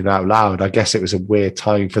thinking out loud. I guess it was a weird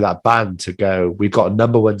time for that band to go, we've got a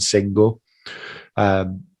number one single.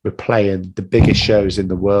 We're playing the biggest shows in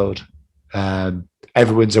the world.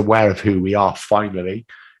 Everyone's aware of who we are finally,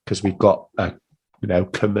 because we've got a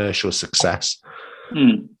commercial success.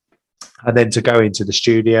 And then to go into the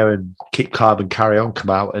studio and Keep Calm and Carry On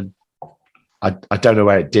come out, and I don't know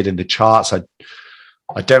where it did in the charts.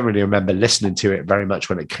 I don't really remember listening to it very much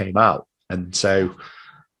when it came out. And so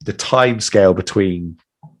the time scale between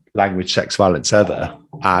Language, Sex, Violence, Other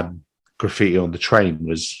and Graffiti on the Train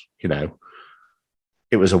was,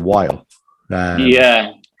 it was a while.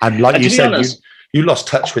 And like you said, you lost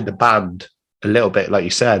touch with the band a little bit, like you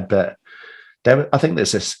said, but I think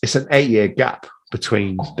it's an 8-year gap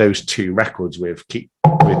between those two records with Keep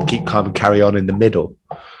Calm and Carry On in the middle.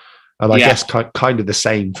 And I guess kind of the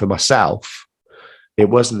same for myself. It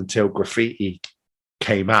wasn't until Graffiti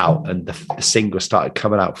came out and the single started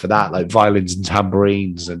coming out for that, like Violins and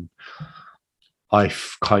Tambourines, and I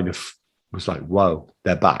kind of was like, whoa,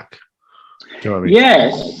 they're back. Do you know what I mean?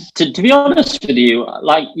 Yeah, to be honest with you,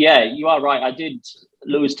 you are right. I did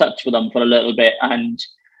lose touch with them for a little bit, and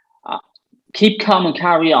Keep Calm and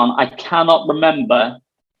Carry On, I cannot remember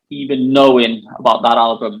even knowing about that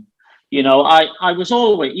album. I was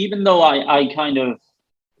always, even though I kind of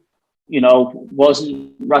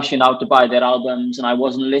wasn't rushing out to buy their albums, and I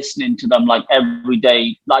wasn't listening to them like every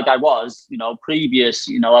day, like I was, previous,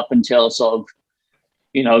 up until sort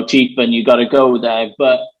of, Jeep and You Gotta Go there.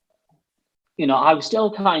 But, I was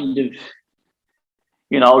still kind of,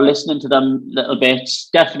 listening to them little bits.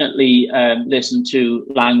 Definitely listen to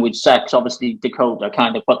Language, Sex. Obviously, Dakota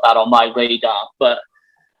kind of put that on my radar. But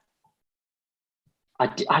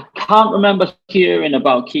I can't remember hearing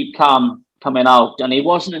about Keep Calm coming out, and it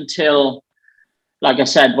wasn't until, like I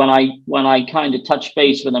said, when I kind of touched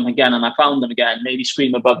base with them again and I found them again, maybe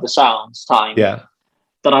Scream Above the Sounds time, that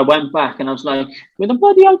I went back and I was like, where the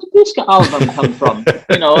bloody hell did this album come from?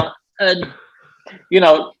 And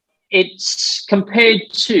it's compared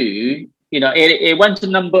to, it went to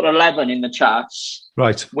number 11 in the charts,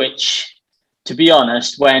 right? Which to be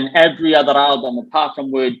honest, when every other album apart from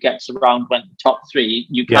Word gets around went the top three,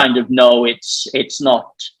 you kind of know it's not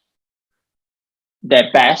their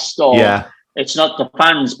best, or it's not the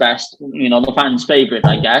fans' best, the fans' favorite,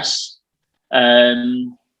 I guess.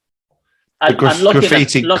 The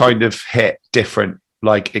Graffiti kind of hit different.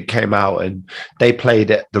 Like, it came out and they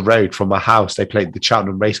played at the road from my house. They played the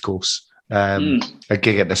Cheltenham Racecourse, a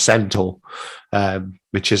gig at the Centaur,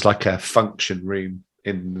 which is like a function room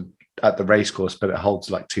at the racecourse, but it holds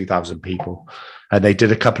like 2,000 people. And they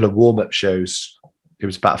did a couple of warm-up shows. It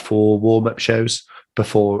was about 4 warm-up shows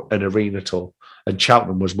before an arena tour. And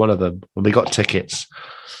Cheltenham was one of them. And we got tickets.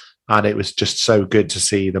 And it was just so good to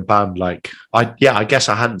see the band. Like, I guess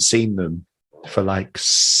I hadn't seen them for like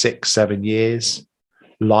 6-7 years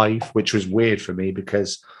live, which was weird for me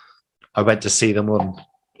because I went to see them on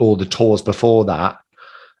all the tours before that.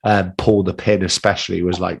 Paul the Pin especially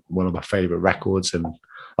was like one of my favorite records, and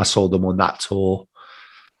I saw them on that tour.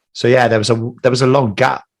 So yeah, there was a long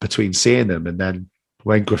gap between seeing them, and then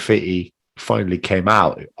when Graffiti finally came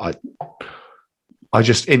out, I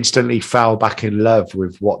just instantly fell back in love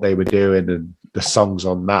with what they were doing and the songs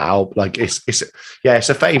on that album. Like, it's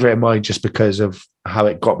a favorite of mine just because of how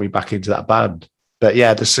it got me back into that band. But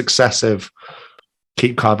yeah, the success of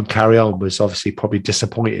Keep Calm and Carry On was obviously probably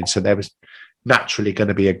disappointing. So there was naturally going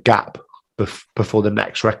to be a gap before the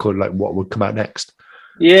next record, like what would come out next.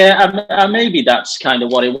 Yeah, and maybe that's kind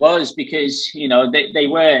of what it was, because, they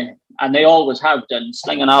were, and they always have done,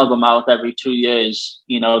 sling an album out every 2 years.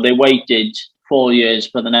 They waited 4 years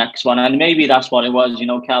for the next one. And maybe that's what it was.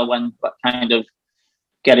 Kel went kind of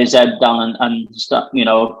get his head down and start,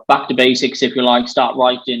 back to basics, if you like, start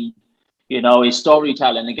writing, his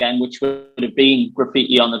storytelling again, which would have been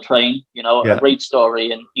Graffiti on the Train, a great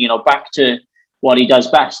story, and, back to what he does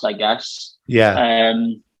best, I guess. Yeah.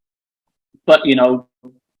 But,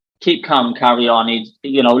 Keep Calm, Carry On,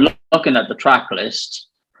 looking at the track list,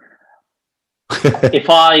 if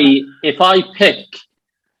I pick,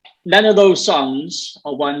 none of those songs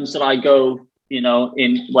are ones that I go,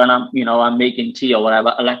 in when I'm making tea or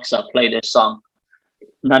whatever, Alexa, play this song.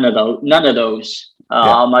 None of those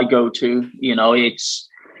are my go-to. It's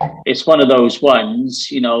one of those ones,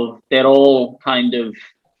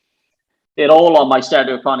 they're all on my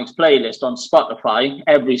Stereophonics playlist on Spotify.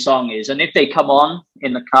 Every song is, and if they come on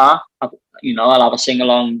in the car, I'll have a sing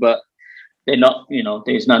along, but they're not,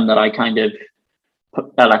 there's none that I kind of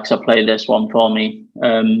Alexa, play this one for me.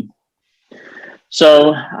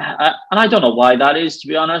 So, and I don't know why that is, to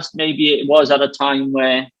be honest. Maybe it was at a time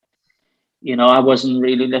where, I wasn't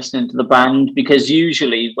really listening to the band, because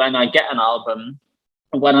usually when I get an album,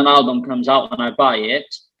 when an album comes out and I buy it,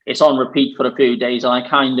 it's on repeat for a few days, and I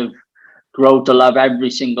kind of grow to love every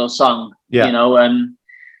single song,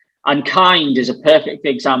 and Kind is a perfect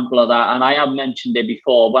example of that. And I have mentioned it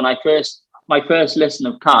before. When my first listen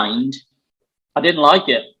of Kind, I didn't like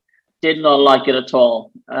it. Did not like it at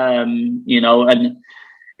all. And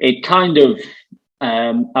it kind of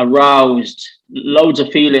aroused loads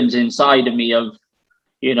of feelings inside of me of,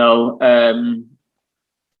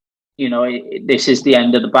 this is the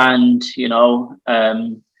end of the band.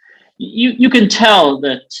 You can tell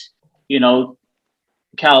that,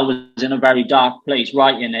 Cal was in a very dark place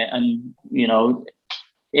writing it, and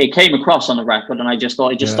it came across on the record, and I just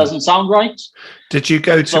thought it just doesn't sound right. Did you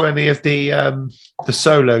go to any of the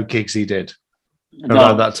solo gigs he did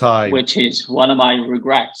around that time? Which is one of my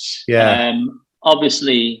regrets. Yeah.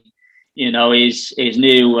 Obviously, his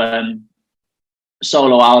new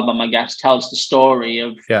solo album, I guess, tells the story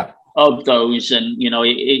of those, and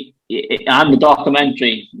and the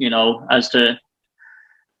documentary, as to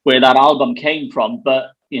where that album came from.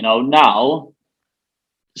 But now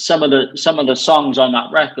some of the songs on that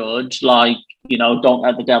record, like Don't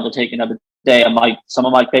Let the Devil Take Another Day, are some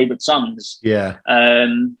of my favorite songs. Yeah.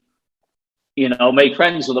 Make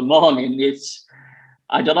Friends with the Morning.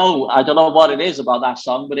 I don't know what it is about that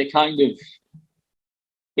song, but it's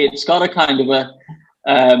got a kind of a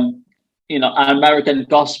an American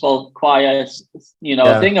gospel choir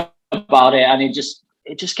thing about it, and it just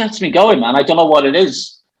gets me going, man. I don't know what it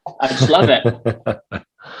is. I just love it.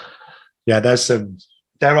 Yeah, there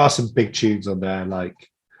are some big tunes on there. Like,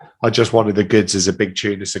 I Just Wanted the Goods is a big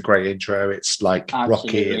tune. It's a great intro. It's like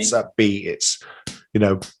rocky. It's upbeat. It's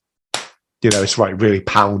it's like really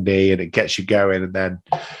poundy, and it gets you going. And then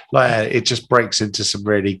it just breaks into some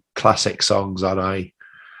really classic songs. And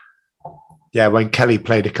when Kelly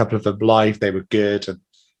played a couple of them live, they were good. And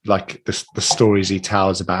like the stories he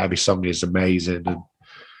tells about every song is amazing.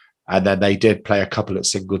 And then they did play a couple at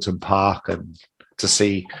Singleton Park, and to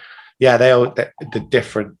see, the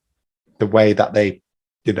way that they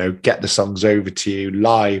you know, get the songs over to you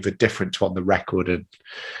live are different to on the record, and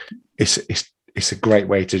it's a great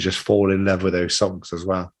way to just fall in love with those songs as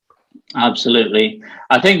well. Absolutely.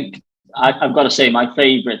 I think I've got to say my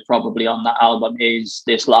favorite probably on that album is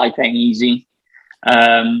This Life Ain't Easy.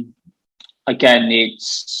 Again,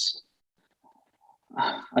 it's,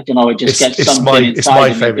 I don't know, it just gets something inside. It's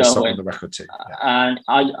my favorite song on the record too. Yeah.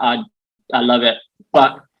 And I love it.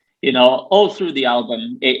 But, you know, all through the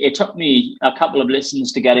album, it took me a couple of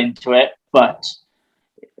listens to get into it, but,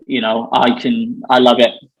 you know, I love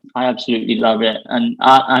it. I absolutely love it. And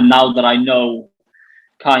now that I know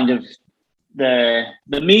kind of the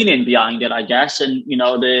meaning behind it, I guess, and, you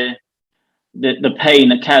know, the pain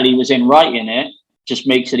that Kelly was in writing it just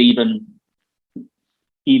makes it even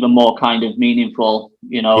more kind of meaningful,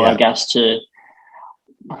 you know, I guess, to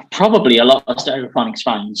probably a lot of Stereophonics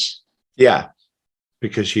fans. Yeah,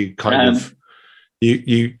 because you kind of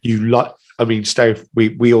you like, I mean, Stereo,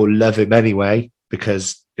 we all love him anyway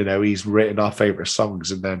because, you know, he's written our favorite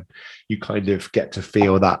songs, and then you kind of get to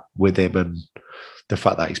feel that with him and the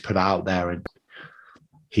fact that he's put it out there, and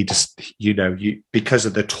he just, you know, you, because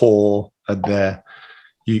of the tour and the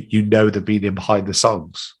you know the meaning behind the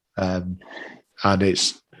songs, and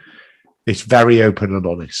it's very open and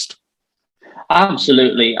honest.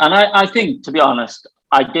 Absolutely. And I think, to be honest,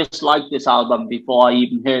 I disliked this album before I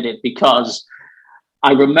even heard it, because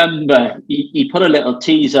I remember he put a little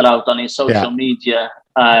teaser out on his social media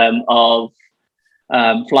of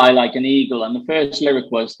Fly Like an Eagle, and the first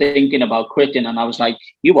lyric was thinking about quitting, and I was like,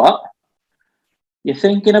 you what? You're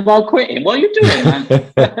thinking about quitting? What are you doing, man?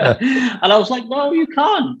 And I was like, no, you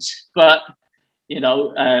can't. But, you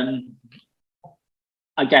know,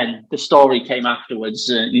 again, the story came afterwards,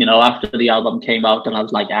 you know, after the album came out, and I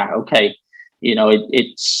was like, okay, you know,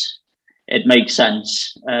 it makes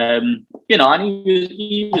sense. You know, and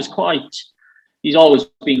he's always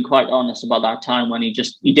been quite honest about that time when he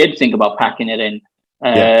did think about packing it in.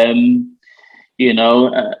 You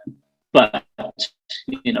know, but,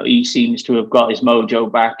 you know, he seems to have got his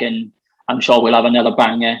mojo back, and I'm sure we'll have another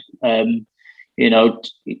banger, you know,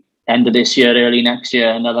 end of this year, early next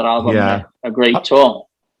year, another album, a great tour.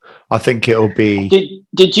 I think it'll be.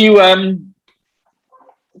 Did you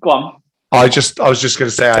go on? I was just going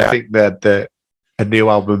to say, I think that a new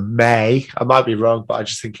album I might be wrong, but I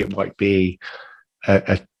just think it might be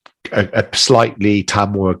a slightly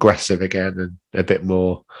tad more aggressive again, and a bit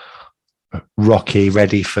more rocky,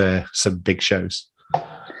 ready for some big shows.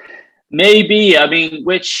 Maybe, I mean,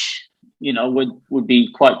 which, you know, would be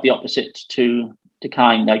quite the opposite to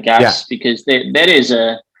Kind, I guess, because there is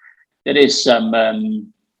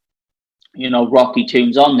some you know, rocky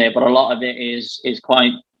tunes on there, but a lot of it is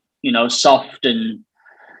quite, you know, soft and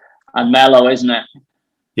mellow, isn't it?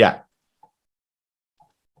 Yeah.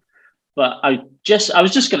 But I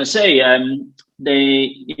was just going to say, I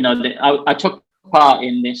took part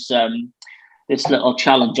in this this little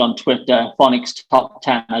challenge on Twitter, Phonics Top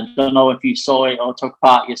 10. I don't know if you saw it or took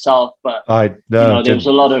part yourself, but there was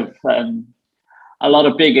a lot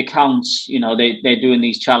of big accounts. You know, they're doing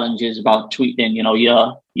these challenges about tweeting, you know,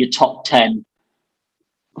 your top 10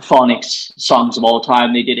 Phonics songs of all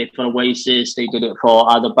time. They did it for Oasis, they did it for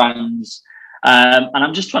other bands, and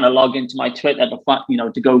I'm just trying to log into my Twitter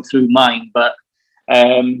to go through mine. But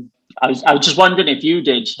I was just wondering if you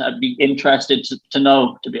did. I'd be interested to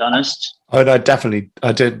know, to be honest. Oh no, definitely.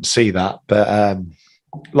 I didn't see that, but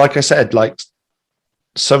like I said, like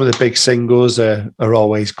some of the big singles are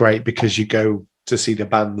always great because you go to see the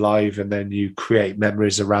band live and then you create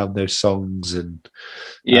memories around those songs, and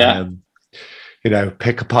you know,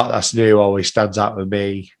 Pick a Part That's New always stands out with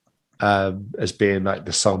me as being like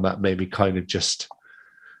the song that made me kind of just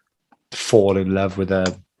fall in love with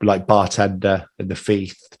like Bartender and The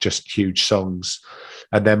Thief, just huge songs.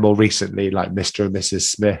 And then more recently, like Mr. and Mrs.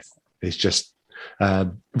 Smith is just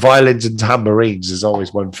Violins and Tambourines is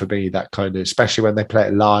always one for me, that kind of, especially when they play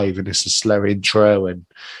it live and it's a slow intro and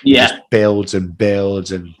it just builds and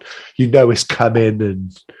builds and you know it's coming,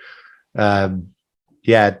 and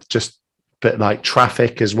just a bit like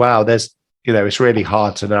Traffic as well. There's, you know, it's really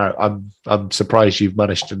hard to narrow. I'm surprised you've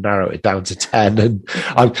managed to narrow it down to 10. And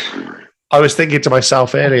I was thinking to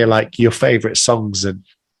myself earlier, like your favorite songs and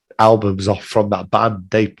albums off from that band,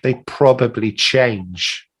 they probably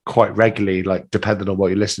change quite regularly, like depending on what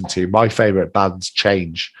you listen to. My favorite bands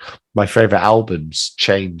change. My favorite albums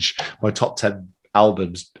change. My top 10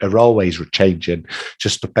 albums are always changing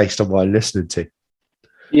just based on what I'm listening to.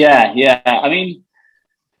 Yeah. I mean,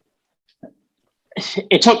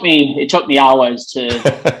 it took me hours to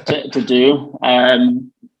do.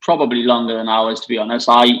 Probably longer than hours, to be honest.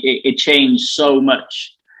 It changed so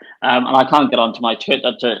much and I can't get onto my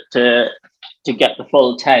Twitter to get the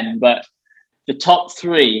full 10, but the top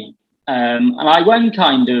 3, and I went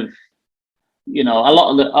kind of, you know, a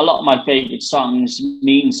lot of my favorite songs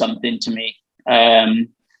mean something to me, and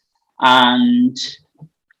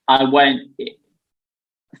I went,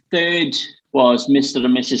 third was Mr.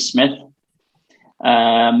 and Mrs. Smith,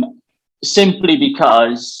 simply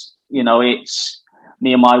because, you know, it's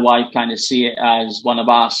me and my wife kind of see it as one of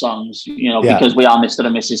our songs, you know, because we are Mr.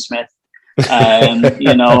 and Mrs. Smith.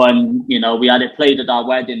 You know, and you know, we had it played at our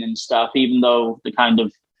wedding and stuff, even though the kind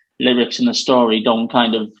of lyrics in the story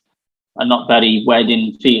are not very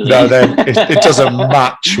wedding feeling. No, it doesn't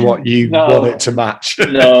match what you want it to match.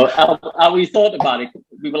 No, how we thought about it,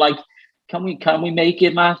 we were like, can we make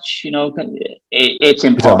it match? You know, it's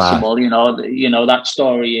impossible. You know, that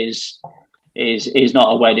story is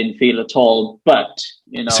not a wedding feel at all. But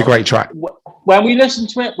you know, it's a great track. When we listen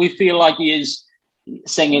to it, we feel like he is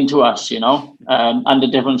singing to us, you know, under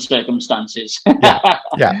different circumstances.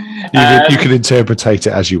 Yeah. You can interpret it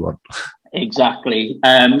as you want. Exactly.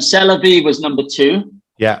 C'est la vie was number 2.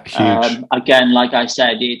 Yeah, huge. Again, like I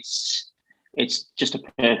said, it's just a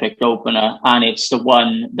perfect opener, and it's the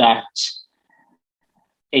one that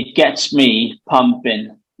it gets me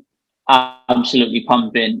pumping, absolutely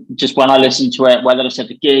pumping. Just when I listen to it, whether it's at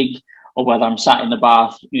the gig or whether I'm sat in the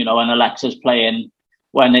bath, you know, and Alexa's playing,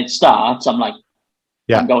 when it starts, I'm like,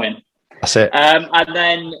 I'm going. That's it. And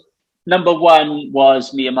then number 1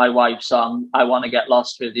 was me and my wife's song, I Want to Get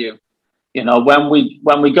Lost With You. You know, when we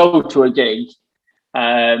go to a gig,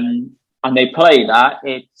 and they play that,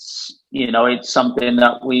 it's, you know, it's something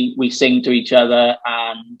that we sing to each other,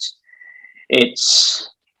 and it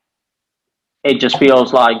just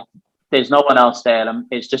feels like there's no one else there, and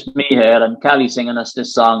it's just me here and Kelly singing us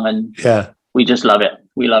this song, and we just love it.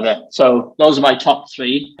 We love it. So those are my top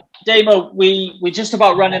 3. Damo, we're just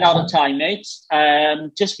about running out of time, mate.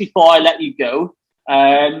 Just before I let you go,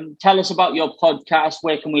 tell us about your podcast.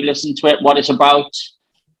 Where can we listen to it? What it's about?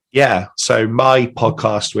 Yeah, so my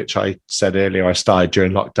podcast, which I said earlier, I started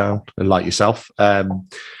during lockdown, and like yourself,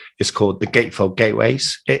 is called The Gatefold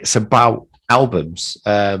Gateways. It's about albums.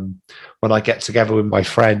 When I get together with my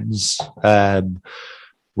friends,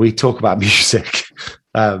 we talk about music.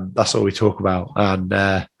 That's all we talk about,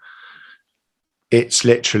 and it's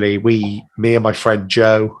literally me and my friend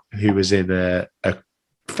Joe, who was in a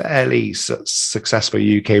fairly successful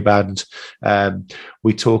UK band.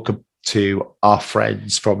 We talk to our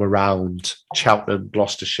friends from around Cheltenham,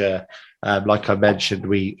 Gloucestershire. Like I mentioned,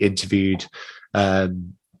 we interviewed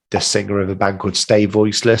the singer of a band called Stay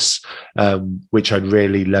Voiceless, which I'd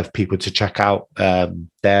really love people to check out.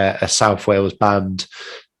 They're a South Wales band,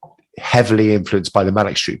 heavily influenced by the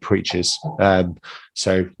Manic Street Preachers.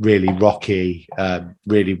 So really rocky,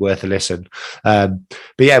 really worth a listen. But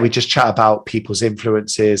yeah, we just chat about people's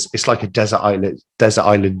influences. It's like a Desert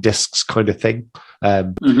Island Discs kind of thing.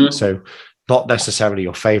 So not necessarily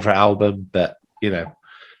your favorite album, but you know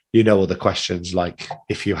all the questions, like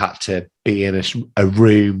if you had to be in a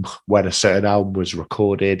room when a certain album was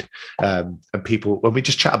recorded, and people, when we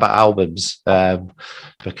just chat about albums,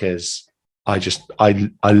 because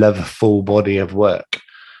I love a full body of work.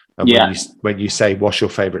 And when you say, what's your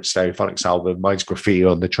favorite Stereophonics album? Mine's Graffiti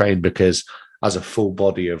on the Train, because as a full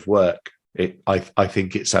body of work, I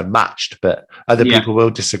think it's unmatched, but other people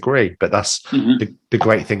will disagree. But that's the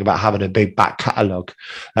great thing about having a big back catalogue.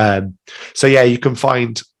 So yeah, you can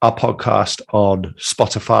find our podcast on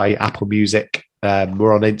Spotify, Apple Music.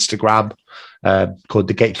 We're on Instagram, called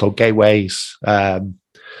The Gatefold Gateways,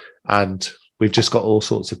 and we've just got all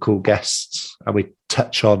sorts of cool guests, and we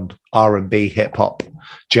touch on R&B, hip hop,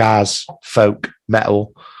 jazz, folk,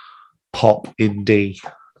 metal, pop, indie,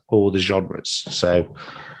 all the genres. So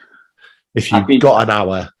if you've got an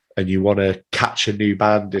hour and you want to catch a new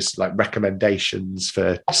band, it's like recommendations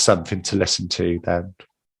for something to listen to, then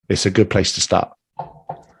it's a good place to start.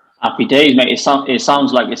 Happy days, mate. It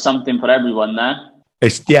sounds like it's something for everyone there.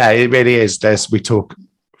 It really is. We talk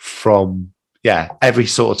from every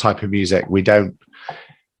sort of type of music.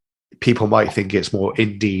 People might think it's more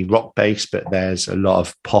indie rock based, but there's a lot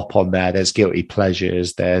of pop on there. There's guilty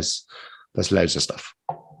pleasures. There's loads of stuff.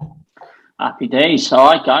 Happy days. All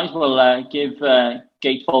right, guys. We'll give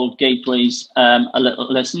Gatefold Gateways a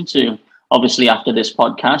little listen to, obviously after this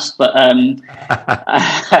podcast. But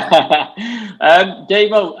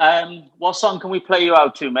Davo, what song can we play you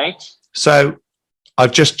out to, mate? So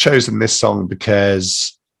I've just chosen this song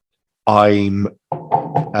because we're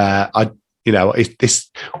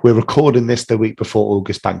recording this the week before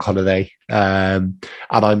August Bank Holiday, and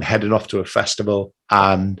I'm heading off to a festival,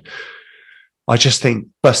 and I just think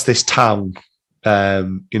Bust This Town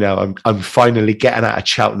You know, I'm finally getting out of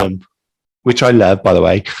Cheltenham, which I love, by the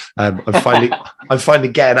way. I'm finally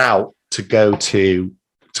getting out to go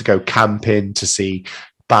camping, to see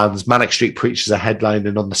bands. Manic Street Preachers are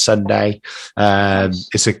headlining on the Sunday.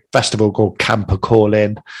 It's a festival called Camper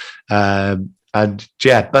Calling. And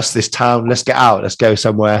yeah, bust this town. Let's get out. Let's go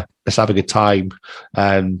somewhere. Let's have a good time.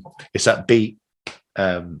 It's upbeat.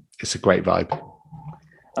 It's a great vibe.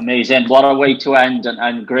 Amazing. What a way to end,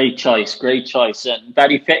 and great choice. And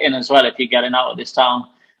very fitting as well if you're getting out of this town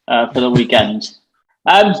for the weekend.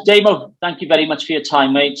 Damo, thank you very much for your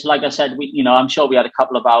time, mate. Like I said, I'm sure we had a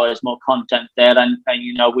couple of hours more content there, and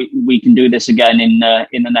we can do this again in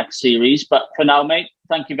the next series. But for now, mate,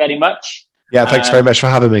 thank you very much. Yeah, thanks very much for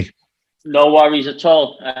having me. No worries at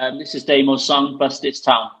all. This is Damo's song, Bust This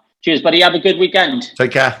Town. Cheers, buddy. Have a good weekend.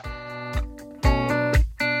 Take care.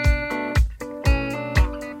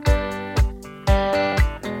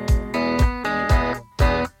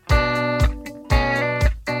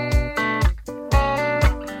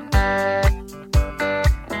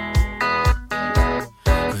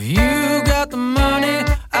 You got the money,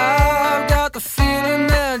 I've got the feeling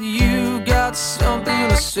that you got something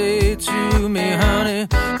to say to me, honey.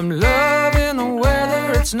 I'm loving the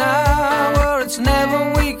weather, it's now or it's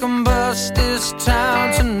never. We can bust this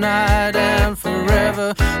town tonight and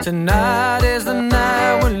forever. Tonight is the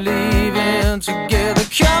night we're leaving together.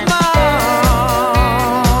 Come